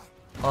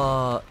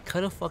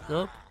 Kind of fucked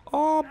up.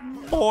 Oh,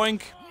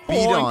 boink. Beat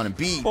boink, on him,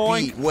 beat,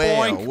 boink, whale,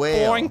 boink,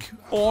 whale. boink,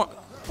 boink,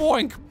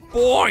 boink,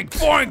 boink,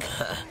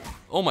 boink.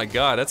 Oh my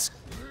god, that's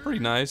pretty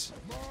nice.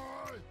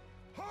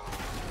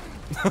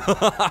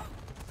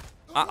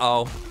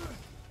 Uh-oh.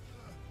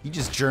 He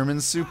just German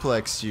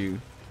suplexed you.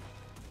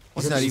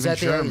 It's not Is even that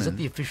German. is that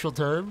the official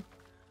term?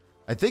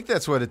 I think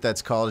that's what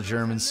that's called, a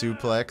German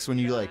suplex. When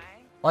you like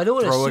I know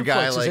what throw a a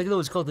guy suplex is. like- I know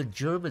it's called the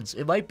Germans.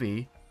 It might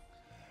be.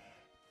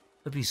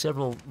 There'd be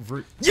several.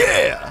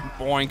 yeah,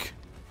 Boink.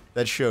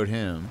 that showed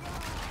him.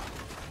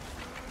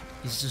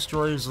 He's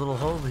destroying his little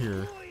home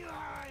here.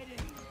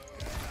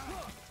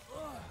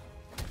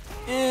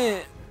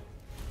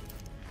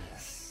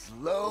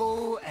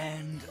 Slow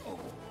and old.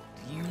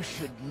 You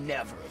should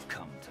never have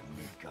come to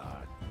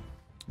Midgard.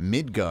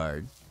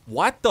 Midgard.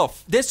 What the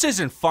f- This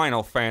isn't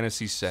Final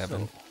Fantasy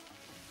VII.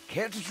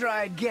 Care to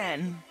try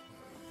again?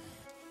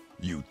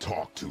 You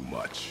talk too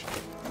much.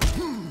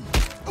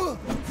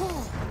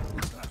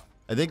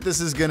 I think this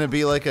is gonna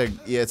be like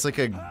it's like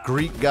a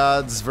Greek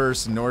gods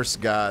versus Norse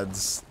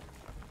gods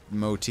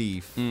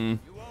motif. You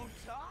won't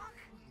talk?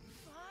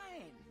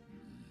 Fine.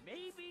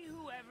 Maybe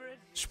whoever is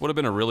This would have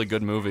been a really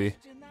good movie.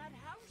 in that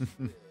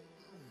house.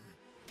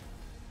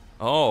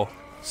 Oh,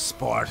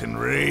 Spartan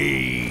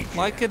Rage.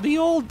 like in the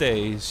old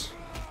days.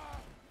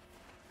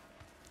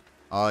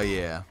 Oh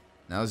yeah,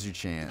 now's your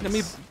chance. Let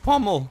me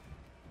pummel.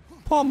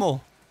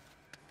 Pummel.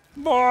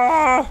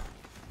 Bah!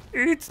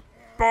 It's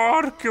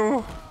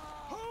Barco.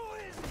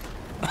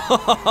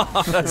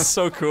 That's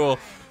so cool.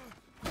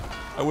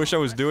 I wish I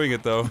was doing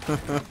it though.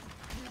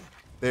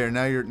 There,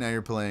 now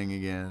you're playing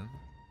again.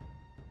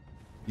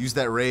 Use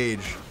that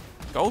rage.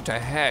 Go to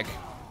heck.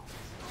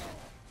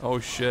 Oh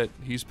shit,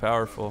 he's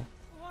powerful.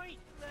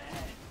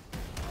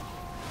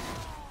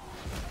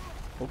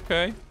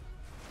 Okay.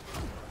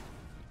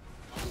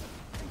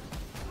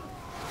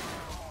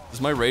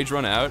 Does my rage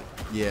run out?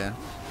 Yeah.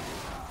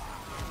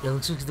 Yeah, it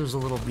looks like there's a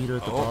little meter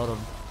at the Oh. bottom.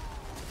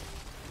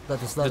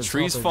 That's not The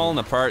tree's falling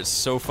apart. It's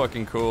so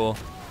fucking cool.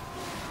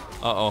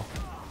 Uh-oh.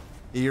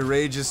 Your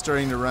rage is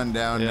starting to run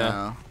down Yeah.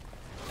 now.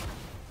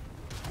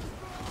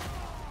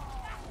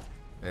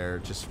 There,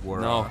 it just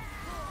wore No. off.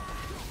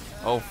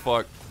 Oh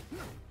fuck.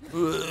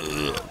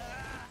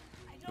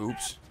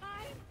 Oops.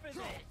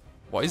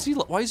 Why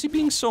is he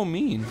being so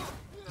mean?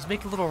 He's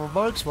making little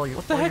remarks while you're,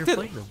 What the heck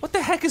playing them. what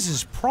the heck is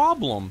his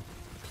problem?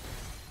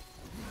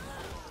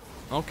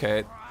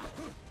 Okay.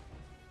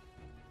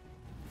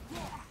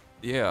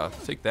 Yeah,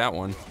 take that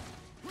one.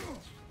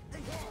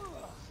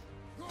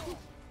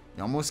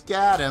 You almost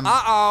got him.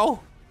 Uh-oh.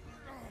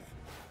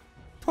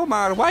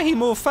 Tomar, why he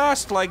move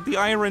fast like the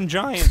Iron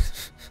Giant?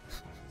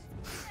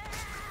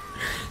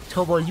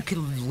 Tomar, you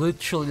can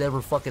literally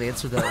never fucking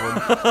answer that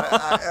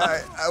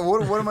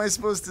one. What am I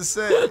supposed to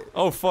say?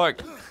 Oh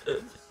fuck.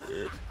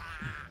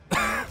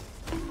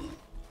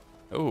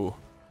 Oh.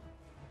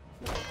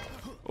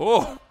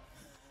 Oh.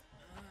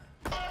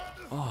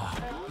 Oh,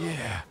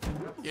 yeah.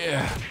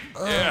 Yeah.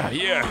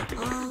 Yeah.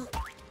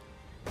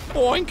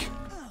 Boink.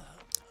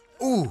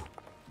 Ooh,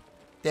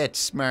 that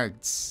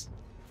smarts.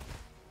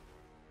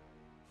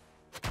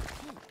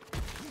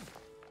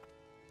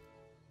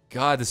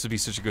 God, this would be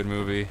such a good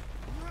movie.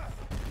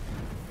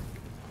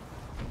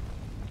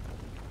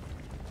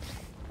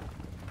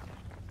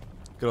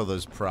 Look at all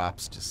those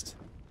props just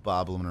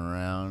bobbling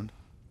around.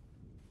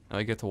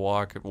 I get to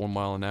walk at 1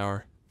 mile an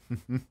hour.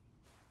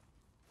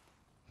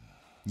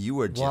 You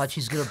were just Watch,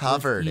 he's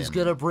covered.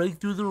 gonna break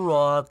through the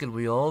rock, and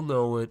we all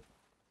know it.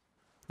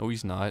 No,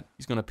 he's not.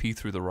 He's gonna pee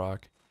through the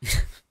rock.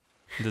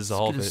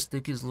 Dissolve He's gonna it.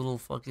 stick his little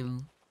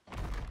fucking.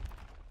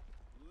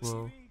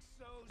 Well,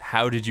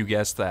 How did you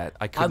guess that?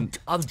 I couldn't.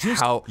 I'm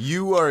just. How?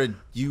 You were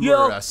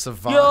a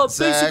savant. Yeah,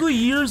 Zach. basically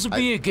years of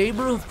being a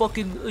gamer.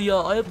 Fucking yeah,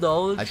 I have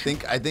knowledge. I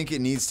think it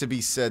needs to be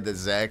said that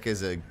Zach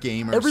is a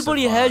gamer.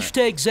 Everybody savant.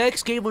 hashtag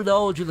Zach's gamer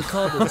knowledge in the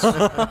comments.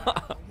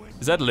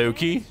 Is that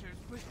Loki?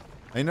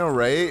 I know,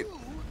 right?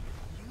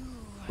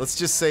 Let's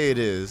just say it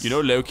is. You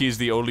know Loki is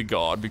the only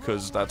god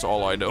because that's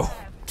all I know.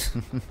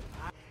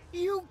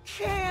 You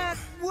can't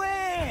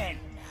win.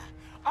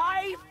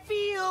 I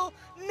feel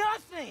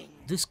nothing.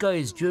 This guy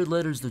is Jared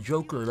Leto's the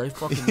Joker, and I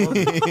fucking love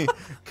him.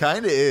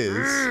 Kinda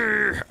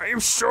is. I'm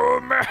so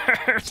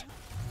mad.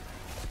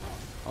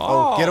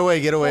 Oh, get away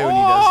when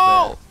he does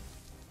that.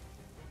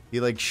 He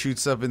like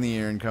shoots up in the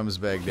air and comes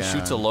back down.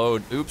 Shoots a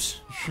load.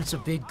 Oops. Shoots a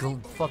big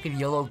fucking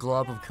yellow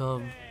glob of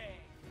cum.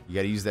 You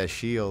gotta use that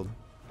shield.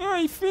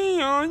 I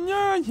feel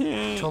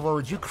nothing. Tomo,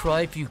 would you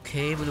cry if you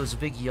came and it was a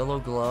big yellow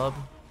glob?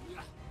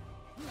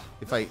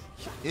 If I,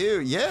 ew,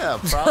 yeah,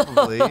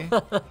 probably.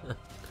 Whoa,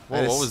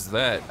 what was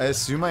that? I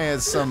assume I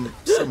had some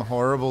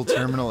horrible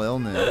terminal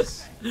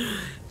illness.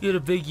 You had a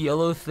big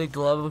yellow thick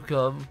glob of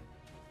cum.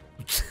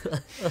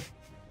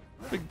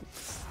 What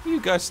are you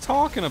guys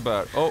talking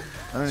about? Oh,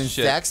 I don't know.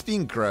 shit. Zach's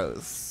being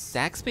gross.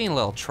 Zach's being a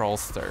little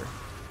trollster.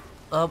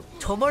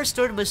 Tomar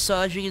started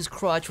massaging his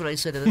crotch when I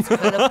said it. That's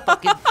kind of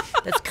fucking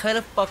That's kind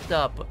of fucked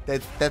up.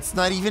 That's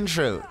not even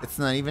true. It's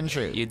not even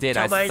true. You did.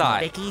 Come I on, saw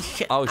it. Mickey,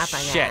 shut Oh up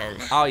shit! again.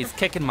 Oh, he's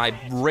kicking my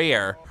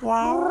rear.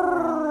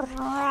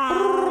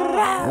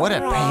 What a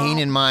pain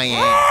in my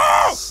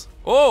ass.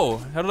 Oh,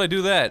 how did I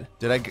do that?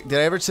 Did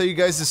I ever tell you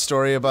guys the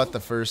story about the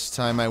first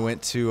time I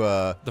went to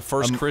The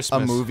first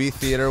Christmas. a movie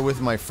theater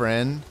with my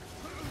friend?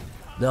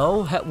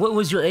 No? What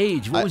was your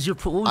age? What was your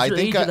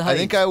age and height? I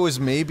think I was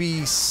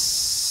maybe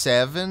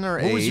 7 or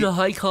 8. What was your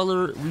height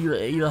color,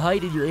 your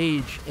height and your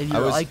age, and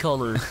your eye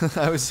color?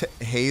 I was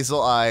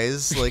hazel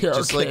eyes, like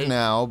just like Okay.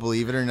 now,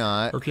 believe it or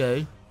not.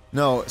 Okay.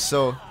 No,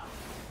 so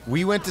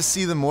we went to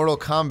see the Mortal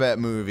Kombat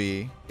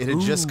movie. It had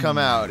just come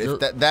out. If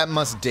that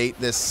must date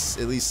this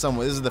at least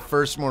somewhat. This is the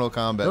first Mortal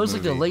Kombat movie. That was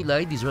like the late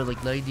 90s, right?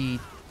 Like 90.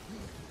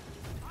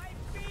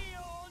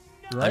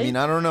 Right? I mean,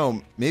 I don't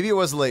know. Maybe it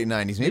was late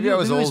 90s. Maybe I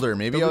was older.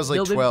 Maybe I was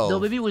like 12. No,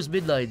 maybe it was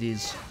mid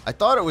 90s. I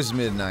thought it was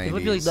mid 90s. It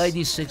might be like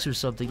 96 or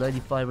something,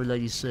 95 or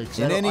 96.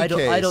 In any I don't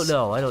case-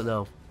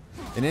 know.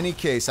 In any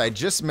case, I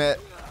just met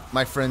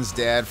my friend's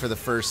dad for the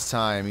first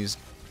time. He's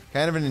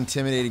kind of an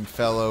intimidating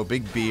fellow,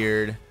 big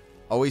beard,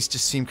 always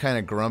just seemed kind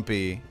of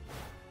grumpy,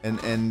 and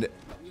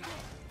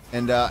I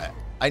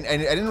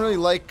didn't really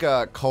like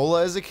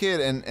cola as a kid,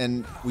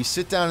 and we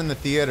sit down in the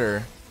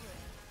theater,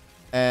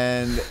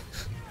 and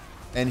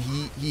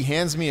he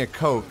hands me a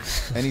Coke,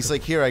 and he's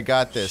like, "Here, I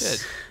got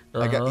this."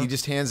 Shit. He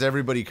just hands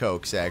everybody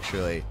Cokes,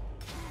 actually,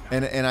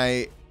 and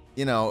I,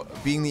 you know,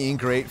 being the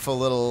ingrateful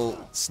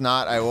little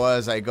snot I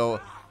was, I go,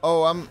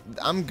 "Oh,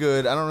 I'm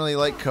good. I don't really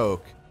like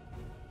Coke,"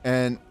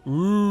 and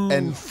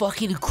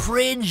Fucking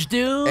cringe,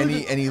 dude.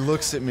 and he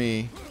looks at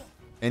me,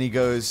 and he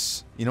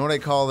goes, "You know what I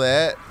call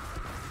that?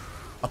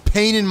 A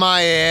pain in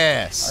my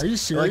ass." Are you Like,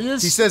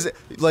 serious? he says it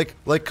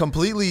like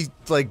completely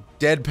like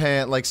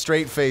deadpan, like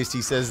straight faced.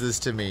 He says this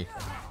to me,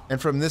 and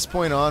from this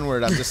point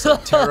onward, I'm just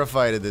like,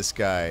 terrified of this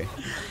guy.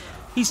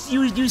 You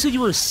said you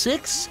were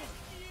 6?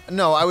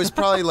 No, I was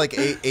probably like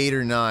 8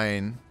 or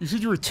 9. You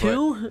said you were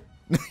 2?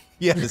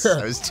 Yes,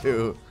 I was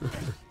 2.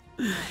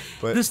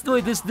 But This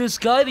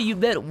guy that you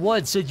met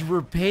once said you were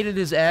a pain in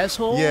his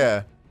asshole?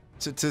 yeah,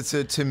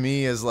 to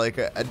me as like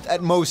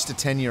at most a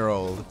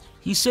 10-year-old.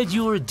 He said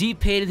you were a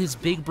deep pain in his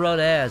big brown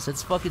ass.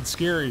 That's fucking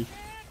scary.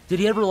 Did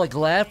he ever like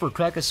laugh or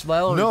crack a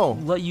smile or No.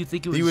 let you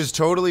think it was... He was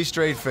totally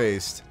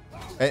straight-faced.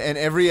 And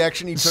every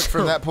action he took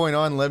from that point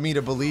on led me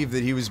to believe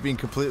that he was being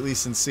completely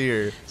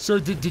sincere. So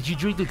did you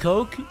drink the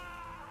Coke?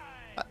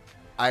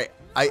 I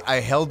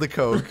held the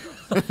Coke.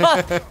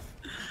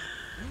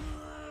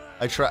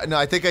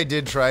 I think I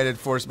did try to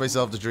force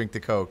myself to drink the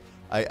Coke.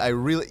 I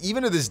really,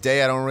 even to this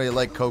day, I don't really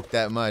like Coke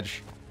that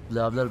much.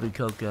 No, I'm not a big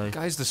Coke guy.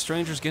 Guys, the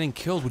stranger's getting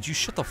killed. Would you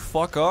shut the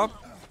fuck up?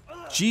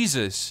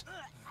 Jesus.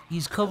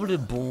 He's covered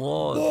in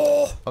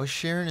blood. I was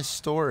sharing a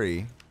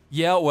story.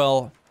 Yeah,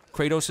 well,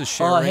 Kratos is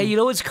sharing. Oh, hey, you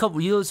know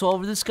what's all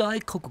over this guy?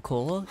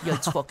 Coca-Cola? Yeah,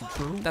 it's fucking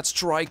true. That's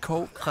dry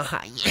Coke. Haha,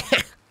 yeah.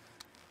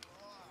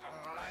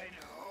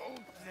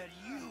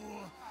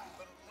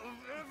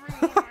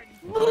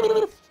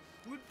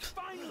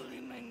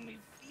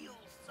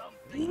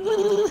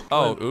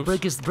 Oh,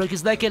 oops. Break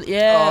his neck in.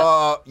 Yeah.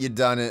 Oh, you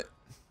done it.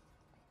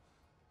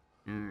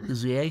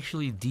 Is he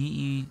actually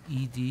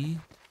D-E-E-D?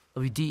 I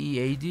mean,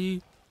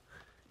 D-E-A-D?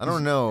 I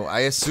don't know.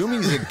 I assume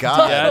he's a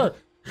god.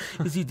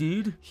 Dad, Is he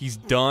dude? he's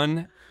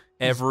done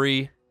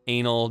every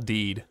anal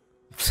deed.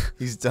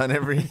 He's done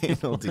every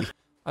anal deed.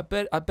 I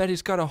bet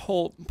he's got a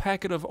whole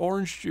packet of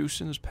orange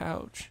juice in his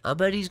pouch. I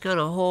bet he's got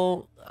a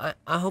whole.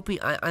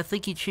 I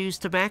think he chews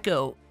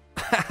tobacco.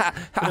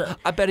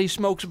 I bet he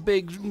smokes a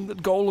big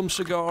golem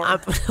cigar.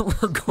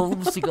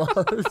 Golem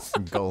cigars.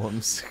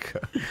 Golem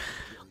cigar.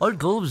 Aren't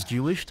golems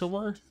Jewish,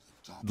 Tomar?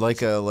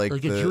 Like a Like a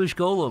Jewish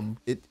golem.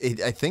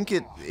 I think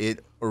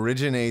it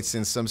originates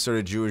in some sort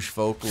of Jewish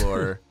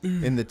folklore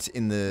in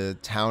the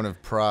town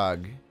of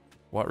Prague.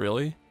 What,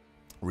 really?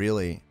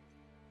 Really,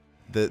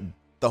 the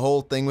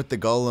whole thing with the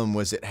golem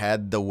was it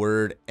had the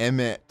word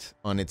emet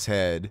on its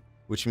head,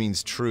 which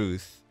means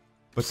truth.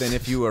 But then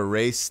if you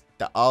erased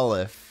the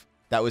aleph,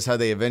 that was how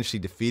they eventually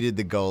defeated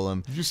the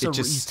golem. You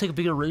just take a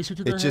big eraser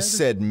to their It just head?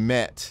 said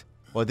met.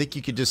 Well, I think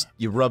you could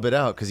you rub it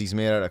out because he's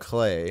made out of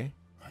clay.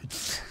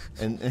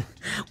 And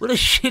What a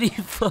shitty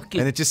fucking...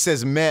 and it just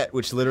says met,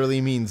 which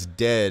literally means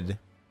dead,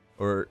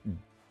 or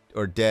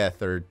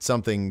death, or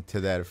something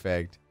to that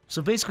effect.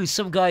 So basically,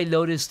 some guy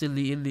noticed in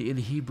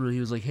Hebrew, he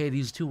was like, "Hey,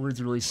 these two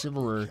words are really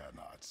similar.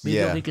 Maybe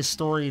Yeah. I'll make a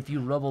story if you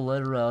rub a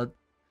letter out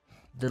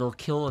that'll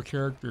kill a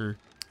character."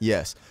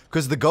 Yes,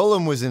 because the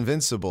golem was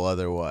invincible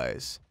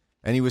otherwise,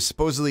 and he was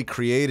supposedly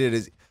created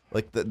as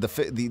like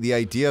the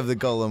idea of the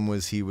golem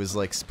was he was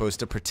like supposed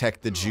to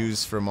protect the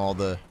Jews from all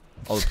the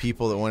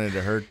people that wanted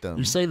to hurt them.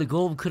 You're saying the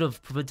golem could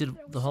have prevented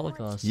the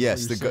Holocaust? is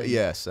Yes, what you're saying.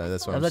 yes,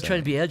 that's what I'm not saying. trying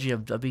to be edgy.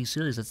 I'm being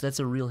serious. That's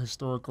a real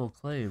historical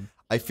claim.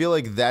 I feel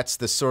like that's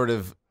the sort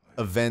of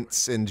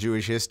events in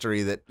Jewish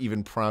history that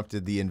even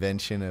prompted the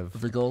invention of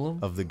The golem?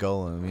 the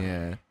golem.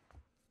 Yeah.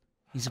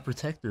 He's a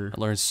protector. I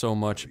learned so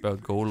much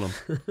about golem.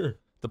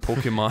 The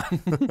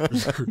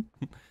Pokemon.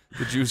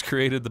 The Jews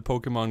created the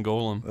Pokemon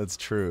Golem. That's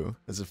true.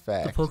 That's a The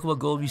fact. Pokemon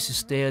Golem used to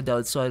stand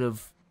outside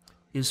of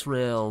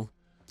Israel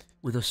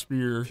with a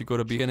spear. If you go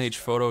to B&H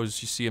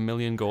Photos, you see a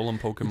million Golem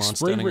Pokemon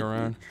standing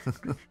around.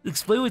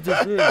 Explain what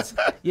this is.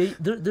 Yeah,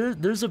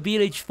 there's a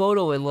B&H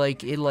photo in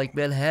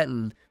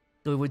Manhattan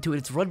that we went to.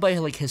 It's run by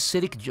like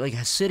Hasidic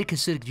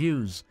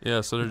Jews.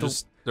 Yeah, so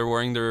they're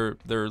wearing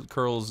their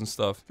curls and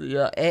stuff.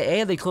 Yeah,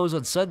 and they close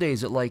on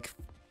Sundays at like,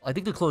 I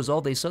think they close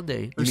all day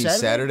Sunday. You mean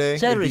Saturday?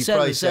 Saturday.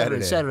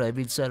 I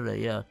mean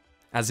Saturday. Yeah.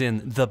 As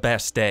in the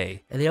best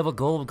day. And they have a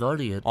Golem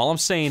Guardian. All I'm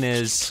saying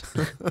is,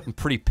 I'm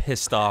pretty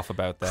pissed off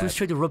about that. Chris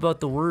tried to rub out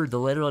the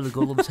letter on the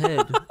Golem's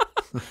head.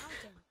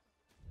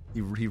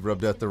 He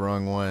rubbed out the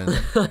wrong one.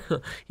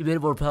 He made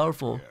it more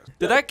powerful.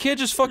 Did that kid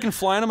just fucking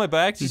fly on my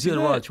back? Did you see He's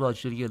that? gonna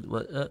watch it again.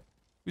 What?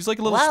 He's like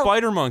a little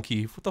spider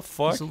monkey. What the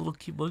fuck? He's a little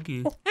cute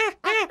monkey.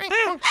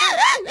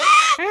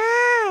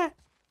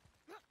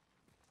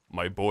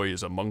 My boy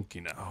is a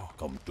monkey now.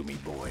 Come to me,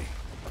 boy.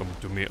 Come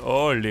to me.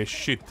 Holy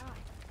shit.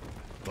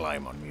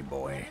 Climb on me,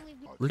 boy.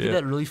 Look at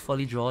that really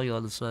funny drawing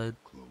on the side.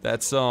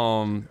 That's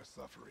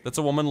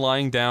a woman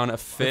lying down a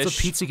fish. That's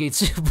a Pizzagate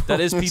symbol.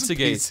 That is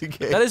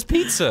Pizzagate. That is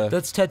pizza.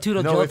 That's tattooed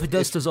on John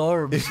Podesta's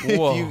arm.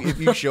 If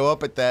you show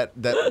up at that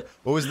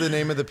what was the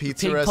name of the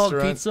pizza Ping restaurant?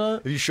 Pong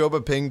Pizza? If you show up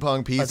at Ping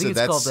Pong Pizza, I think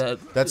it's called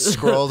that. That's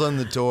scrawled on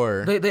the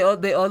door. They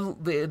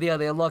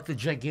unlock the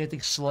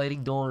gigantic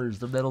sliding doors,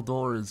 the metal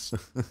doors.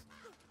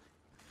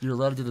 You're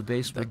allowed into the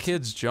basement. That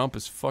kid's jump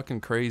is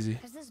fucking crazy.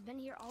 Has this been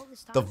here all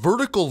this time? The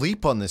vertical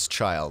leap on this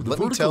child. Let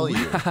me tell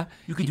you.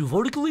 You can do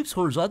vertical leaps,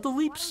 horizontal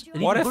leaps.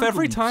 And What even if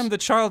every vertical time the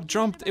child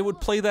jumped, it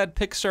would play that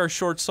Pixar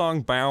short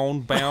song,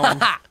 Bound,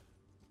 Bound,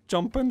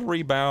 Jump and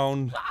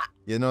Rebound?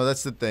 You know,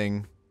 that's the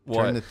thing.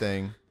 What? Turn the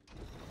thing.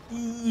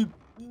 leaps?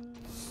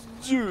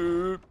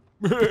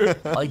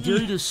 I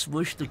dare you to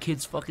smush the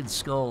kid's fucking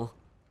skull.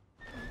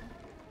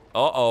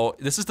 Uh-oh,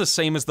 this is the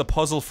same as the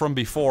puzzle from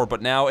before, but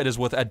now it is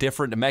with a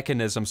different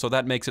mechanism, so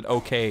that makes it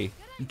okay.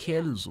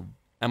 Mechanism.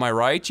 Am I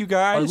right, you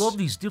guys? I love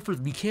these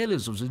different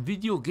mechanisms in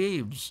video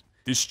games.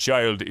 This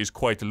child is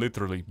quite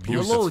literally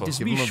beautiful. Hello, it is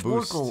Give me, him a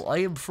boost. Schmorkel. I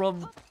am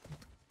from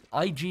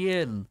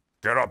IGN.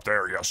 Get up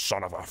there, you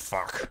son of a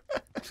fuck.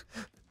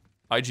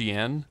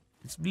 IGN?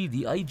 It's me,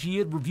 the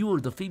IGN reviewer,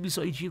 the famous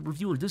IGN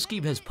reviewer. This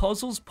game has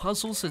puzzles,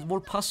 and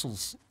more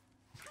puzzles.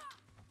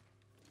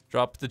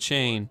 Drop the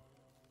chain.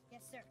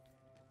 Yes, sir.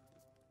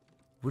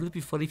 Wouldn't it be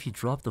funny if you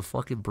dropped the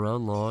fucking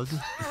brown log?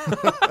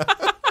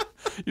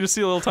 You just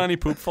see a little tiny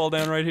poop fall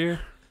down right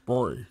here?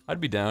 Boy. I'd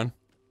be down.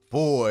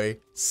 Boy.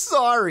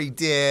 Sorry,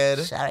 Dad.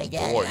 Sorry,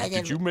 Dad. Boy, I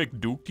did you make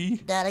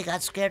dookie? Dad, I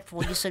got scared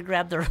when you said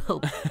grab the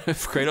rope.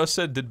 If Kratos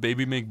said, did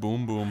baby make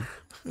boom boom,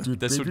 Dude,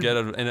 this would baby- get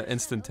an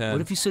instant 10.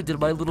 What if you said, did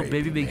my little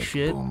baby make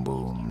shit? Boom,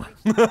 boom.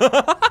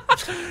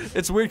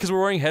 It's weird because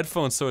we're wearing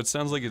headphones, so it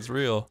sounds like it's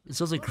real. It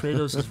sounds like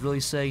Kratos is really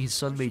saying his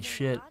son made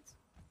shit.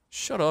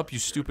 Shut up, you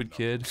stupid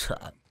kid.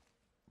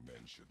 Men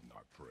should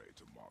not pray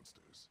to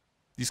monsters.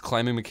 These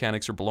climbing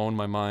mechanics are blowing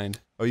my mind.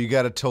 Oh, you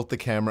gotta tilt the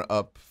camera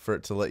up for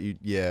it to let you.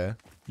 Yeah.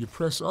 You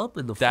press up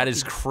and the That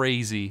is fucking-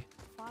 crazy.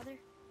 Father?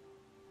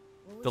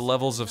 The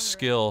levels of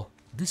skill.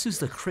 This is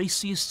the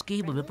craziest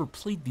game I've ever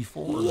played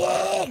before.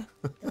 They'll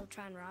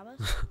try and rob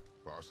us?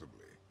 Possibly.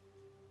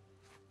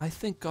 I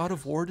think God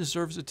of War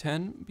deserves a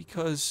 10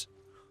 because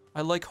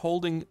I like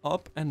holding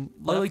up and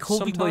I left like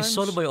holding my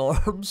son in my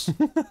arms.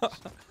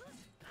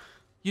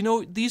 You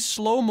know, these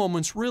slow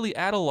moments really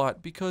add a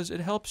lot because it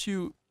helps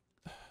you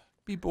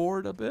be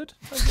bored a bit,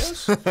 I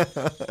guess.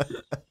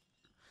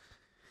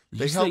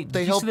 They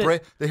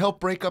help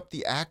break up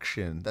the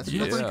action. That's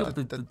Yeah. Break up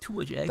the too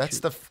much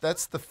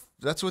action.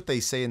 that's what they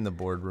say in the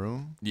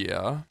boardroom.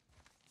 Yeah.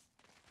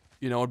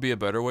 You know, it'd be a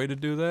better way to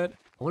do that?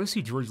 I want to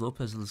see George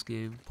Lopez in this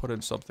game. Put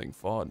in something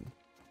fun.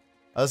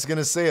 I was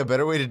gonna say a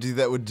better way to do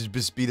that would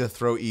just be to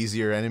throw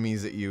easier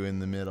enemies at you in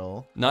the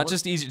middle. Not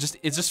just easy,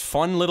 it's just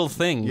fun little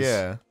things.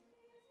 Yeah.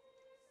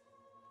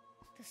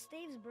 The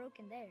stave's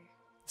broken there.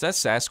 Is that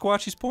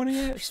Sasquatch he's pointing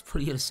at? He's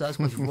putting in a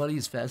Sasquatch running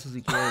as fast as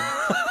he can.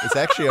 It's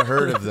actually a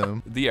herd of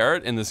them. The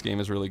art in this game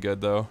is really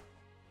good, though.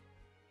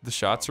 The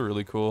shots are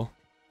really cool.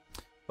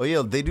 Oh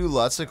yeah, they do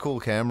lots of cool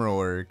camera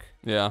work.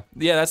 Yeah.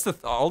 Yeah, that's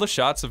all the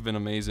shots have been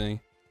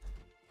amazing.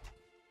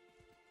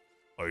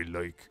 I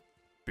like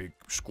big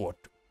squat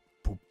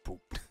poop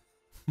poop.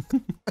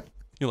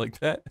 You like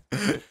that?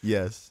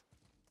 Yes.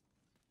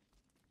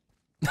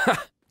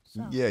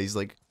 Yeah, he's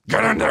like,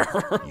 Get in there!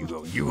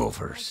 You go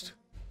first.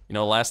 You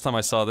know, last time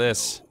I saw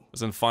this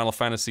was in Final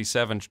Fantasy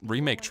VII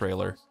Remake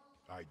trailer.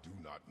 I do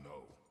not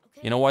know.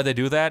 You know why they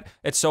do that?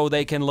 It's so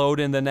they can load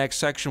in the next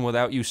section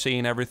without you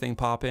seeing everything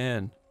pop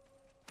in.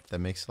 that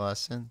makes a lot of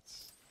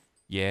sense.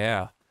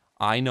 Yeah,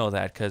 I know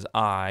that because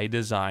I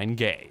design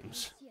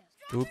games.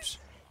 Oops.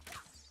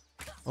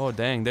 Oh,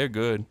 dang, they're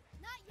good.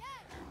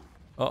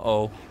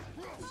 Uh-oh.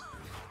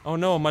 Oh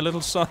no, my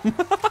little son.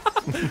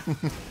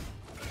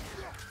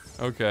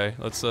 Okay,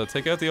 let's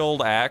take out the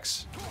old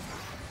axe.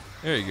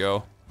 There you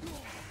go.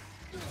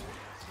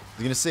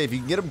 was gonna say, if you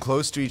can get them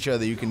close to each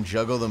other, you can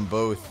juggle them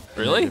both.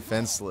 Really?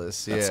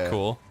 Defenseless. Yeah. That's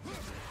cool.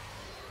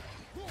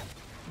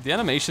 The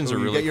animations are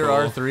you really get your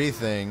cool. R3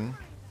 thing.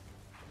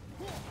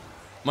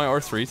 My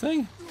R3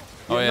 thing?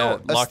 Oh yeah,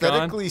 no, lock on.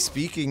 aesthetically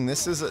speaking,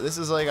 this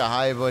is like a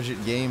high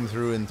budget game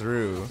through and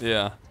through.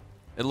 Yeah,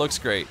 it looks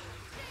great.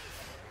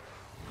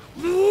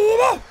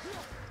 I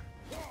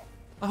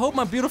hope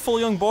my beautiful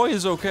young boy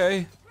is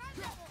okay.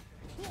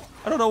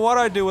 I don't know what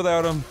I'd do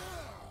without him.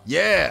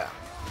 Yeah.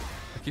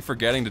 I keep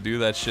forgetting to do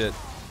that shit.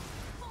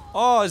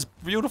 Oh, his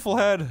beautiful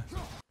head.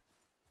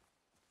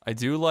 I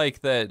do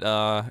like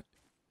that,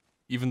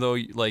 even though,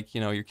 like,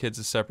 you know, your kid's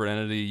a separate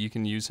entity, you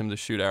can use him to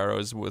shoot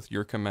arrows with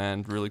your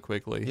command really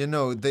quickly. You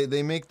know,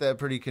 they make that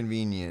pretty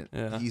convenient.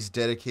 Yeah. He's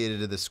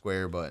dedicated to the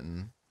square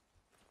button.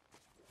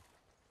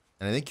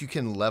 And I think you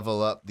can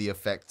level up the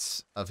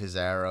effects of his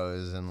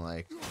arrows and,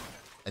 like,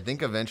 I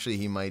think eventually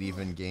he might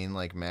even gain,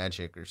 like,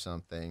 magic or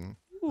something.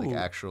 Ooh. Like,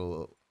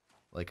 actual,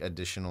 like,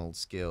 additional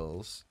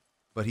skills.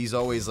 But he's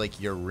always, like,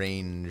 your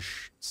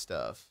range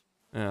stuff.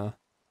 Yeah.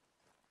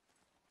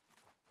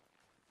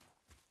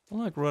 I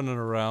like running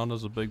around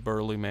as a big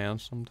burly man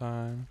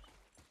sometimes.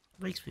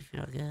 Makes me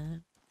feel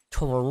good.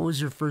 Tomar, what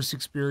was your first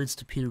experience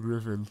to Peter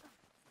Griffin?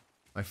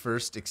 My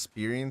first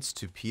experience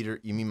to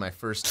Peter... You mean my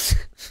first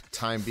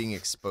time being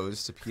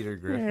exposed to Peter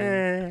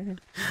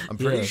Griffin? I'm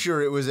pretty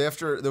sure it was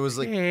after there was,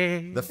 like,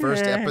 the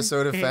first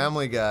episode of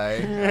Family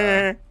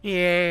Guy.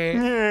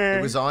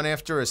 It was on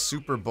after a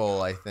Super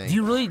Bowl, I think.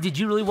 Did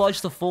you really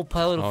watch the full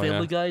pilot of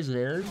Family Guy as it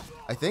aired?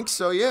 I think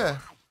so, yeah.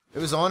 It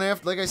was on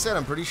after... Like I said,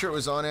 I'm pretty sure it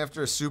was on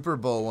after a Super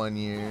Bowl one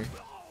year.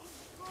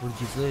 What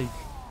did you think?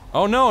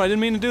 Oh no, I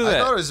didn't mean to do that.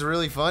 I thought it was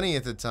really funny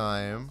at the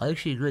time. I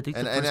actually agree. I think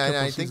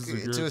I think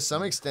to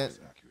some extent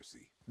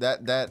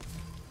that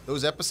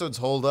those episodes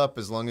hold up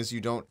as long as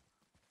you don't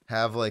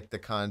have like the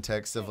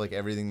context of like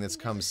everything that's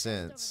come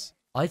since.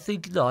 I actually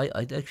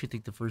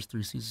think the first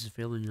 3 seasons of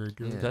Family Guy are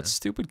good. Yeah. That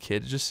stupid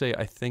kid just say,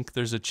 I think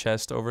there's a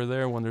chest over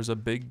there when there's a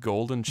big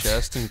golden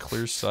chest in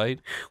clear sight.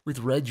 With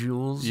red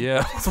jewels.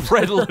 Yeah, with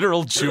red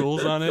literal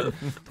jewels on it.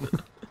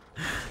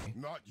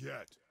 Not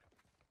yet.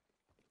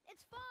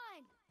 It's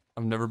fine.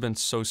 I've never been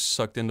so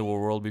sucked into a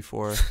world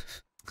before.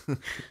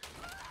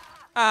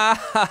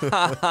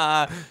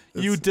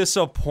 You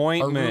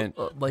disappointment.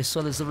 My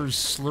son has never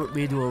slurped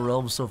me into a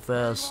realm so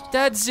fast.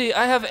 Dadsy,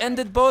 I have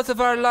ended both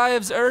of our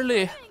lives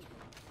early.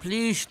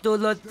 Please do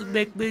not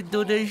make me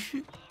do this.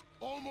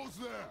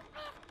 Almost there.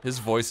 His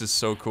voice is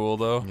so cool,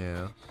 though.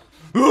 Yeah.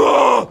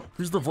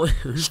 Who's the voice?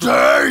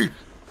 Stay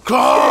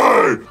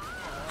calm.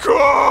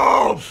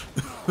 Calm.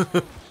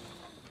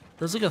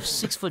 That's like a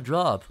 6-foot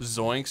drop.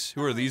 Zoinks.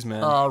 Who are these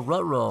men?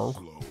 Rutro.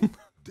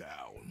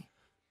 Down.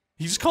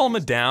 You just call him a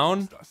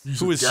down?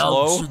 Who is Down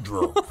slow?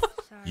 syndrome.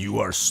 You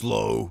are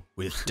slow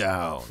with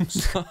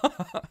downs.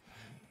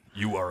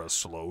 You are a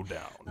slow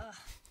down.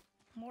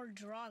 More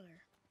Draugr.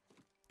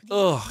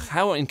 Ugh,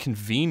 how Are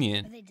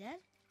inconvenient. they dead?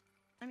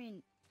 I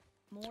mean,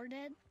 more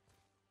dead?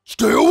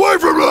 Stay away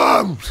from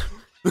them!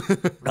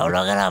 No,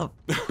 look at him.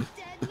 Dead, not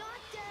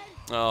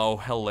dead. Oh,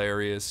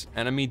 hilarious.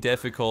 Enemy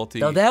difficulty.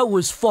 Now that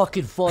was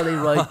fucking funny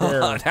right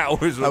there.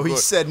 That was How he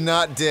said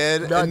not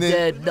dead. Not and then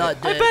dead, not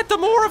I dead. bet the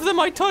more of them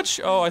I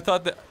touch. Oh, I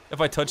thought that if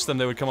I touched them,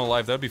 they would come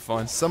alive. That'd be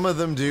fun. Some of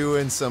them do,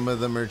 and some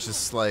of them are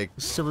just like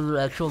Some of the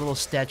actual little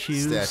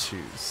statues.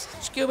 statues.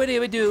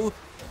 Scooby-Dooby-Doo.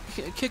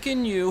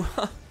 Kicking you.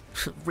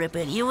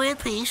 Ripping you in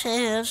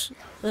pieces.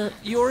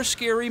 You're a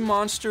scary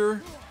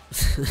monster.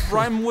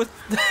 Rhyme with...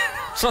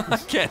 I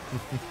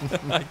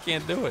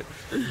can't do it.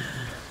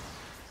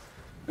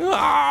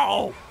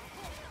 Ow!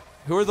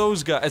 Who are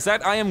those guys? Is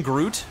that I Am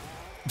Groot?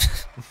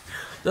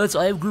 That's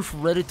I Am Groot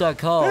from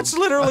Reddit.com. That's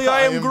literally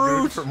I Am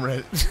Groot. from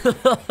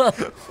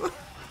Reddit.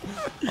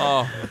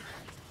 Oh,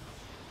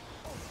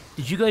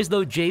 Did you guys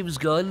know James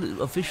Gunn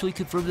officially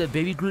confirmed that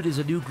Baby Groot is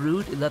a new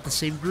Groot and not the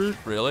same Groot?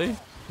 really?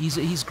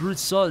 He's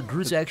Groot's son.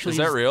 Groot's actually. Is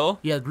that real?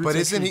 Yeah, Groot's But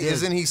isn't actually dead.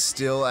 isn't he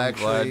still I'm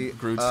actually glad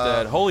Groot's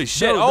dead. Holy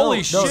shit! no, holy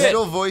no, shit!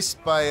 still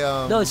voiced by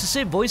No, it's the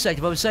same voice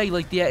actor. But I'm saying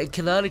like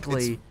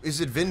canonically.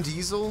 Is it Vin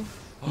Diesel?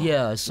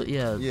 Yeah, so,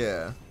 yeah.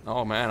 Yeah.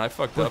 Oh man, I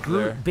fucked But up there.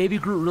 Groot, Baby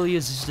Groot really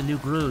is just a new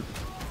Groot.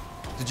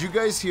 Did you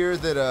guys hear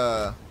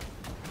that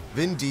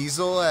Vin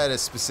Diesel had a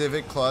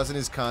specific clause in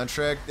his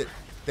contract that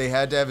they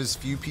had to have as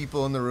few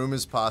people in the room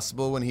as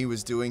possible when he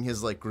was doing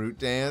his like Groot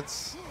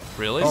dance?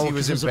 Really? Oh, he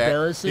was 'cause it's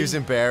embarrassing. He embarrassing? was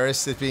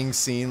embarrassed at being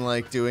seen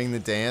like doing the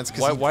dance.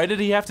 'Cause Why did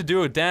he have to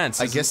do a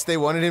dance? I guess they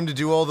wanted him to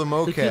do all the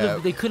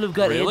mocap. They could have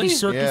got Really? Andy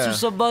Serkis Yeah. or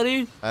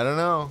somebody. I don't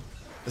know.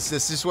 This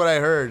is just what I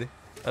heard.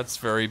 That's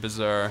very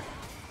bizarre.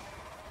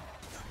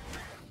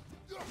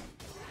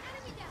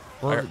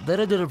 Well, then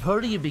I ended up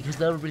hurting him because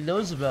now everybody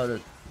knows about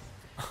it.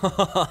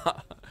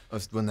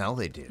 Well, now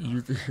they do.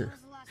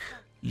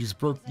 You just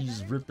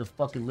ripped the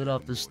fucking lid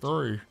off this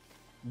story.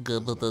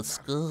 Good but that's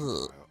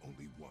good.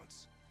 Only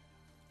once.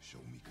 Show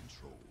me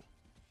control.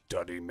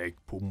 Daddy make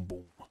boom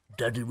boom.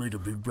 Daddy made a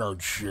big brown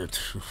shit.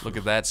 Look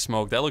at that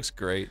smoke. That looks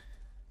great.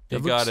 You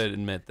That looks- gotta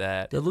admit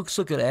that. That looks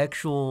like an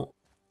actual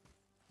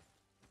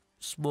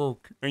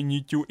smoke. I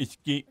need to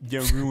escape the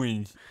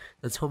ruins.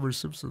 That's Homer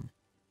Simpson.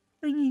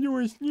 Oh,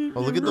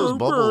 look at those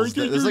bubbles.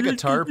 There's like a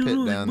tar pit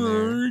down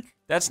there.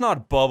 That's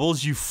not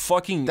bubbles, you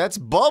fucking... That's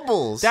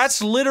bubbles.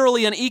 That's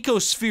literally an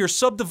ecosphere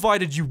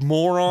subdivided, you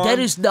moron. That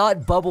is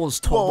not bubbles,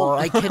 Tomar.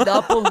 I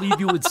cannot believe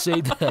you would say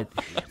that.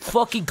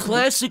 Fucking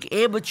classic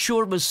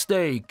amateur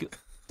mistake.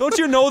 Don't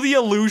you know the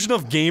illusion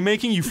of game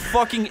making, you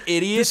fucking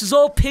idiot? This is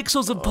all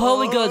pixels and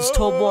polygons,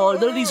 Tomar.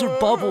 None of these are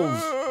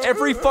bubbles.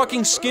 Every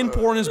fucking skin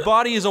pore in his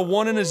body is a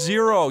 1 and a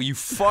 0, you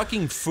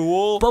fucking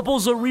fool.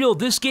 Bubbles are real.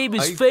 This game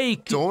is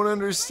fake. Don't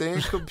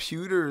understand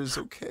computers,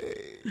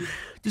 okay?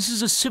 This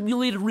is a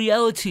simulated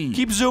reality.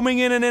 Keep zooming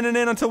in and in and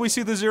in until we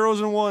see the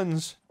 0s and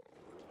 1s.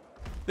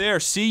 There,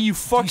 see, you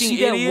fucking you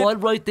see idiot? that one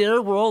right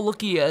there? We're all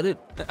looking at it.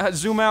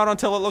 Zoom out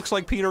until it looks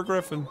like Peter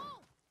Griffin.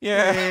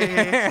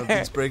 Yeah.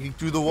 Something's breaking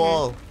through the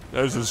wall.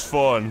 This is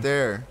fun.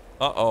 There.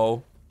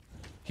 Uh-oh.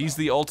 He's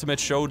the ultimate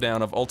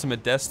showdown of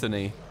ultimate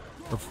destiny.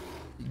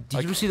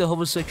 Did you ever see the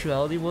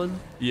homosexuality one?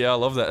 Yeah, I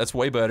love that. That's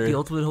way better. The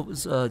ultimate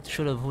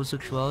showdown of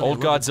homosexuality? Old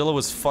Godzilla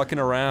was fucking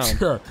around.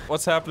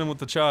 What's happening with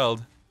the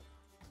child?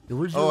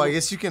 Oh, I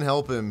guess you can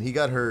help him. He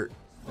got hurt.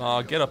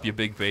 Aw, get up, you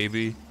big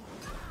baby.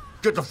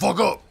 Get the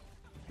fuck up!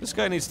 This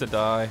guy needs to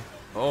die.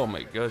 Oh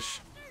my gosh.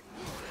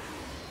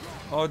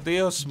 Oh,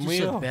 Dios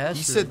mío.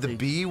 He said the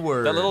B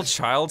word. That little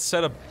child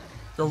said a...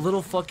 The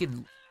little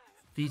fucking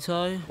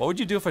vitae? What would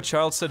you do if a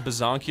child said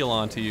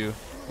bazonkulon to you?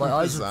 My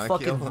eyes would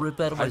fucking rip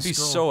out of my I'd be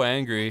skull. so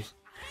angry.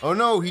 Oh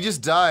no, he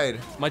just died.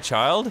 My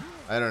child?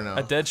 I don't know.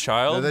 A dead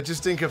child? No, that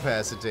just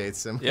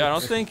incapacitates him. Yeah, I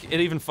don't think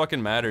it even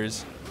fucking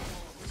matters.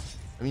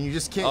 I mean, you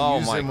just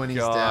can't use him when he's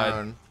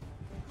down.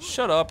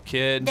 Shut up,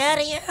 kid.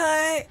 Daddy, you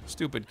hurt.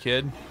 Stupid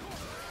kid.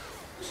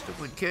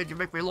 Stupid kid, you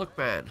make me look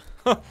bad.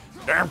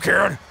 Damn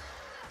kid!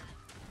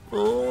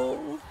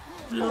 Oh,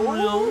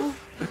 no.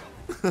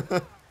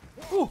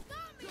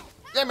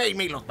 That made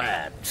me look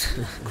bad.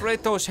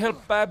 Kratos,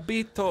 help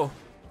Babito.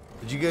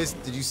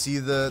 Did you see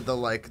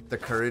the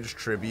Courage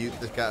tribute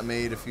that got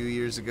made a few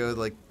years ago?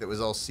 Like, that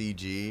was all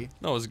CG?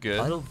 That was good.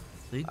 I don't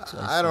think so.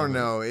 I don't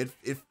know.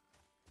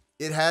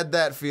 It had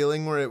that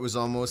feeling where it was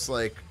almost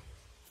like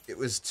it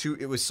was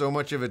so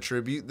much of a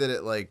tribute that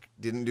it like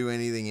didn't do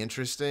anything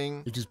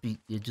interesting.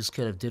 It just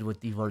kind of did what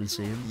you've already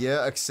seen.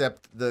 Yeah,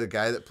 except the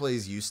guy that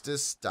plays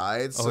Eustace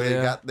died, so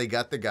they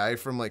got the guy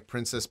from like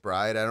Princess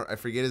Bride. I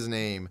forget his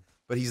name,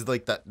 but he's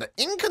like the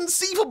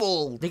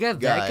inconceivable. They got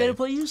guy. that guy to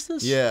play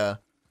Eustace? Yeah.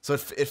 So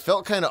it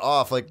felt kind of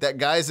off. Like, that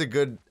guy's a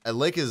good. I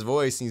like his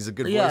voice, and he's a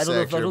good voice actor.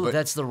 I don't know if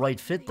that's the right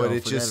fit though,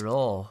 for that at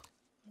all.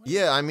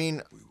 Yeah, I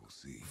mean,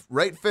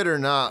 right fit or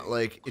not,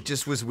 like, it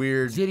just was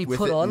weird. Did he with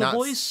put it on not, a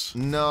voice?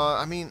 No,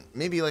 I mean,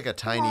 maybe like a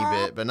tiny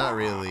bit, but not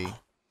really.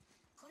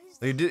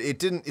 Like,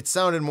 it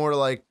sounded more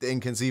like the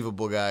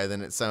inconceivable guy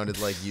than it sounded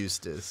like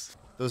Eustace.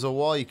 There's a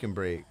wall you can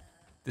break.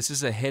 This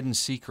is a hidden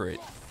secret.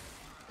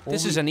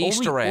 This is an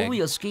Easter egg.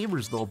 Only us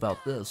gamers know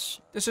about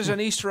this. This is an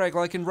Easter egg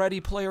like in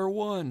Ready Player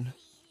One.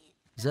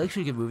 It's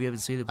actually a good movie. I haven't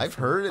seen it before. I've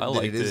heard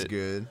that it is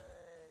good.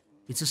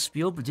 It's a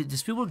Spielberg. Did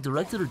Spielberg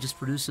direct it or just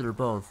produce it or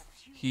both?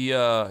 He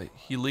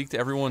leaked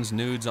everyone's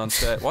nudes on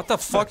set. What the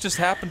fuck just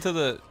happened to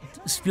the...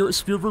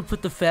 Spielberg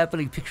put the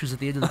fappening pictures at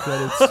the end of the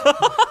credits.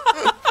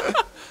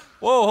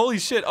 Whoa, holy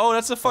shit. Oh,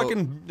 that's a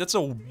fucking... That's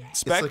a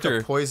specter. It's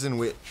like a poison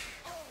witch.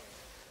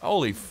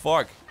 Holy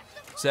fuck.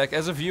 Zach,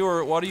 as a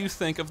viewer, what do you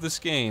think of this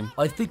game?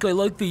 I think I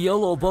like the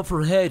yellow above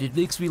her head. It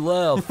makes me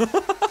laugh.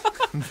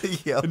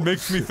 It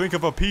makes me think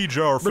of a pea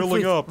jar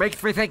filling up.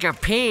 Makes me think of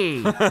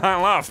pee.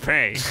 I love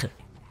pea.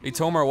 Hey,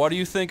 Tomar, what do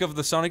you think of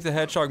the Sonic the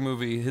Hedgehog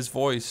movie? His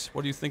voice.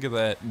 What do you think of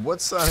that?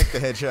 What Sonic the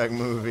Hedgehog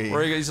movie?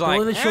 Where he's like,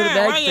 what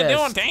are you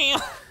doing, damn?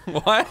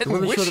 What? The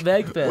one that showed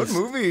at Magfest. What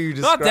movie are you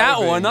Not describing?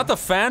 that one, not the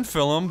fan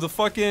film, the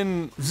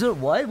fucking... Is it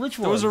what? Which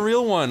one? There was a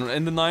real one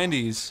in the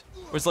 90s.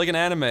 It was like an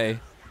anime.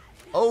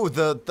 Oh,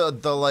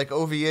 the like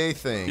OVA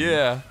thing.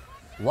 Yeah.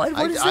 What?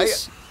 What is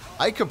this?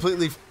 I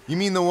completely... You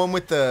mean the one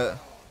with the...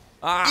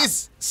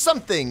 Is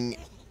something,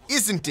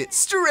 isn't it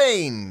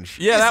strange?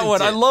 Yeah, that isn't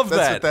one. it? I love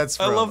That's that. What that's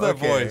from. I love that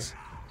Okay. voice.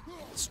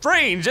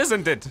 Strange,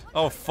 isn't it?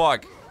 Oh,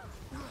 fuck.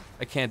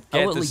 I can't I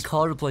get want Lee this.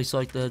 Carter to play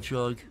Sonic the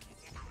Hedgehog.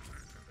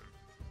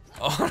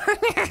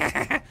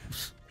 I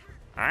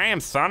am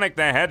Sonic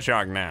the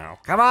Hedgehog now.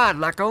 Come on,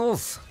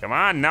 Knuckles. Come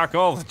on,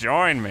 Knuckles,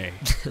 join me.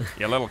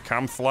 You little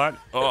cum slut.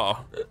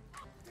 Oh.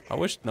 I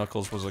wish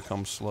Knuckles was a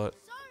cum slut.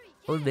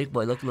 I would make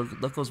my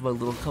Knuckles my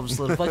little cum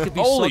slut. If I could be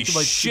Holy sucked to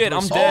my shit,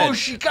 I'm my- dead. Oh,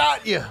 she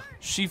got you.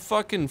 She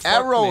fucking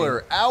fucked me.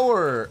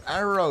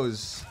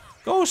 Arrows.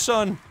 Go,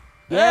 son.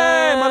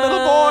 Hey, my little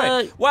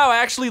boy. Wow, I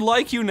actually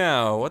like you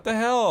now. What the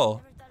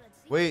hell?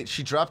 Wait,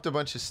 she dropped a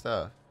bunch of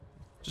stuff.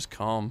 Just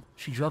calm.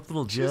 She dropped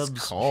little gems.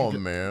 Just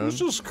calm, man. It's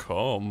just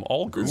calm.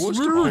 All girls It's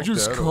literally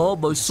just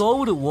cum. I saw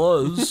what it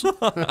was.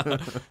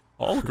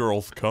 All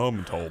girls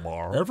come,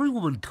 Tomar. Every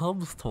woman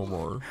comes,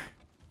 Tomar.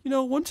 You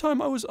know, one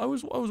time I was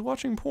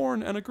watching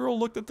porn and a girl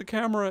looked at the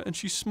camera and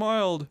she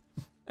smiled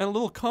and a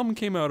little cum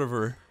came out of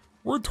her.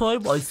 One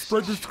time I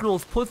spread this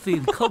girl's pussy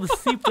and cum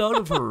seeped out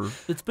of her.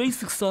 It's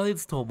basic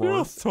science, Tomar.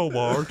 Yes,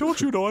 Tomar,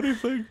 don't you know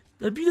anything?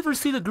 Have you never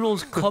seen a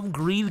girl's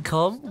green It's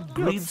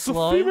the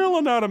slime? female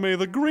anatomy.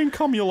 The green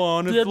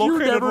cumulon is Have you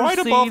located never right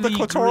seen above the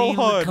clitoral green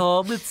hood.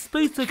 cum? It's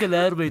basic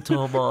anatomy,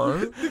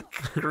 Tomar.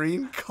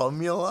 Green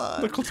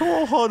cumulon. The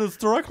clitoral hood is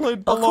directly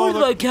below According to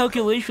the... my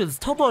calculations,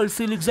 Tomar has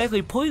seen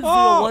exactly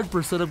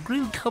 0.01% of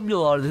green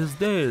cumulon in his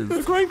days.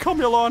 The green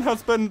cumulon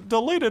has been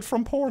deleted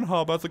from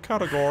Pornhub as a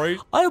category.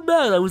 I'm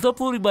mad. I was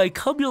uploading my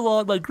green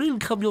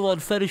cumulon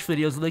fetish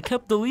videos, and they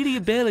kept deleting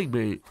and banning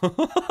me.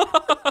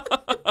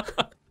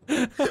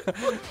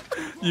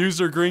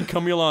 User green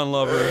cumulon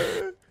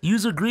lover.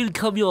 User green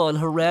cumulon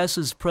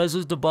harasses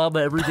President Obama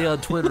every day on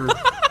Twitter.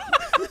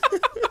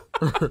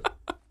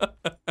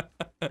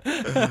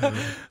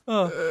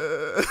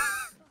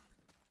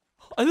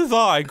 It is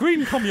I,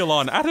 green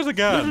cumulon, at it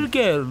again. At it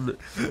again.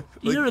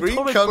 You're Like, green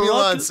atomic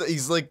cumulon, Barack-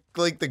 he's like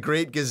the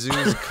Great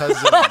Gazoo's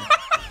cousin.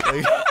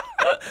 Like,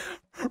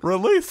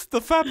 Release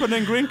the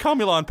fappening green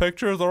cumulon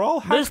pictures or I'll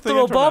hack the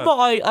Mr. internet.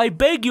 Obama, I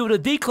beg you to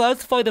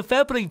declassify the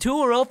fappening too,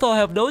 or else I'll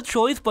have no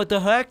choice but to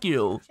hack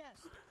you.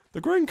 The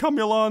green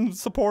cumulon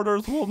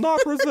supporters will not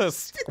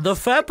resist. The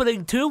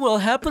fappening too will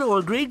happen,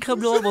 or green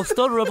cumulon will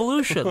start a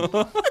revolution.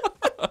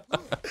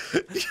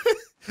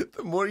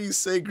 the more you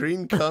say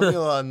green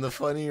cumulon, the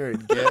funnier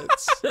it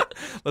gets.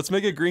 Let's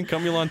make a green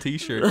cumulon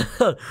t-shirt.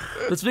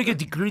 Let's make a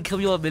green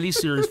cumulon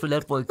miniseries for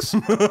Netflix.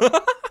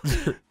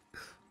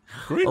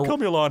 Green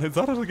cumulon is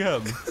at it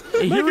again.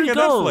 Hey, here Making he a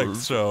goes.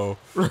 Netflix show.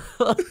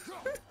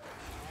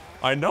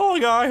 I know a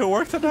guy who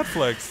works at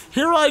Netflix.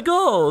 Here I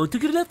go to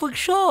get a Netflix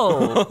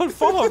show.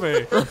 Follow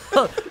me.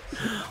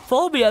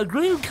 Follow me at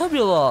Green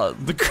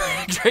Cumulon. The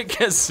Great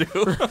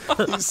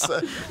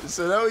Kazoo.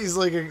 So now he's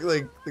like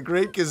the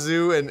Great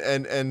Kazoo and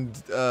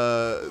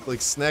like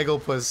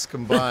Snagglepuss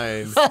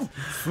combined.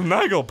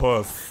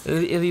 Snagglepuss.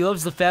 And he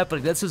loves the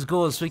fappening. That's his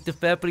goal, is to make the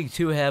fappening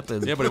 2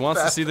 happen. Yeah, but he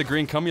wants to see the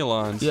green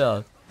cumulons.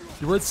 Yeah.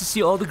 He wants to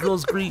see all the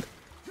girls green.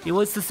 He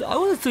wants to see, I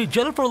want to see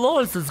Jennifer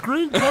Lawrence's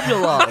Green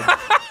Cumulon.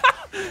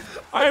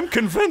 I am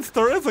convinced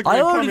there is a green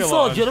I already cumulon.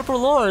 saw Jennifer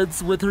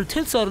Lawrence with her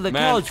tits out on the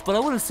Man. couch, but I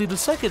want to see the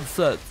second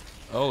set.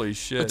 Holy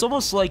shit. It's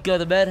almost like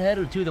the Mad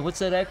Hatter too. What's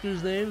that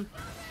actor's name?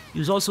 He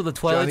was also in the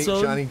Twilight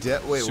Zone. Johnny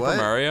Depp. Wait, Super what?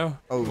 Mario?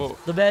 Oh. Whoa.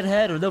 The Mad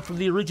Hatter, no, from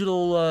the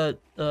original. Oh,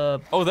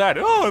 that.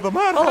 Oh, the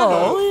Mad Oh,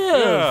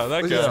 Hatter. yeah. Yeah,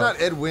 that Wait, guy. it's not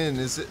Ed Wynn,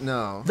 is it?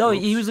 No. No,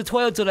 he was a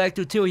Twilight Zone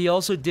actor too. He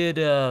also did.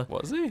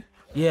 Was he?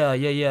 Yeah.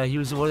 He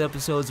was in one of the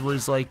episodes where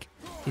he's like,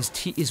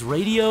 his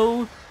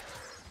radio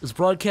is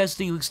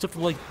broadcasting like stuff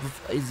from like.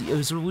 It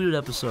was a weird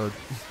episode.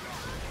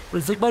 But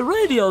it's like, my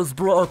radio's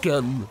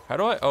broken. How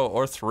do I? Oh,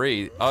 or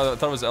 3. Oh, I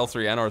thought it was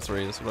L3 and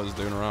R3. That's what I was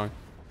doing wrong.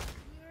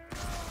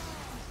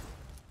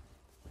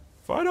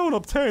 If I don't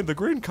obtain the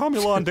green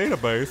cumulon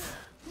database,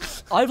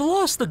 I've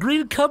lost the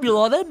Green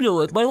Cumulon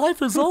amulet. My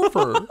life is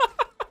over.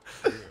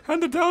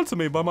 handed down to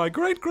me by my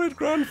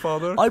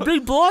great-great-grandfather. I'm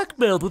being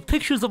blackmailed with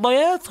pictures of my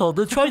asshole.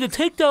 They're trying to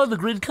take down the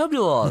Green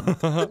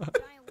Cumulon.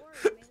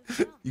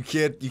 You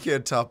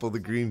can't topple the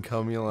green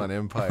cumulon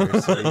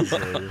empire so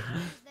easily.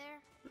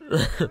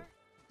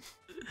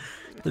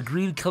 The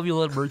Green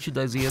Cumulon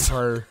merchandising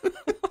empire.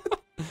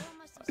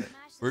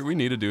 We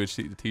need to do a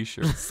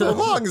t-shirt. So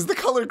long as the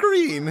color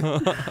green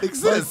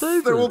exists,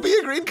 there will be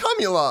a green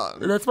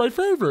cumulon. That's my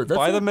favorite. That's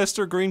Buy the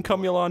Mr. Green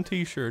Cumulon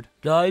t-shirt.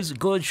 Guys,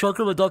 go on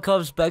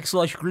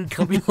sharkrama.com/Green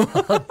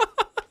Cumulon.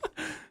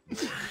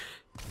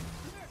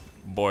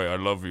 Boy, I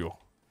love you.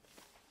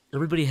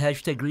 Everybody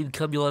hashtag Green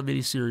Cumulon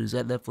miniseries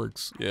at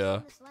Netflix.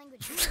 Yeah.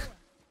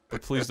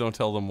 But please don't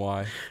tell them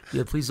why.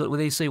 Yeah, please don't. When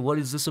they say, what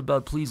is this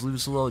about, please leave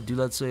us alone. Do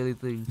not say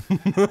anything.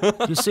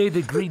 Just say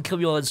the Green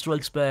Cumulon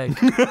strikes back.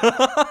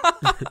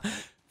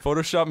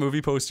 Photoshop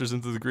movie posters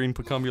into the green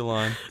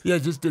cumulon. Yeah,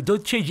 just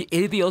don't change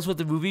anything else about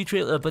the movie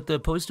trailer, but the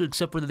poster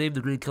except for the name,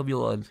 the Green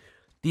Cumulon.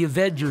 The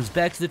Avengers,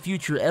 Back to the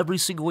Future, every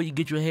single one you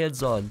get your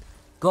hands on.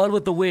 Gone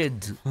with the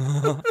Wind.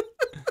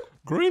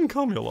 Green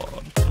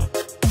cumulon.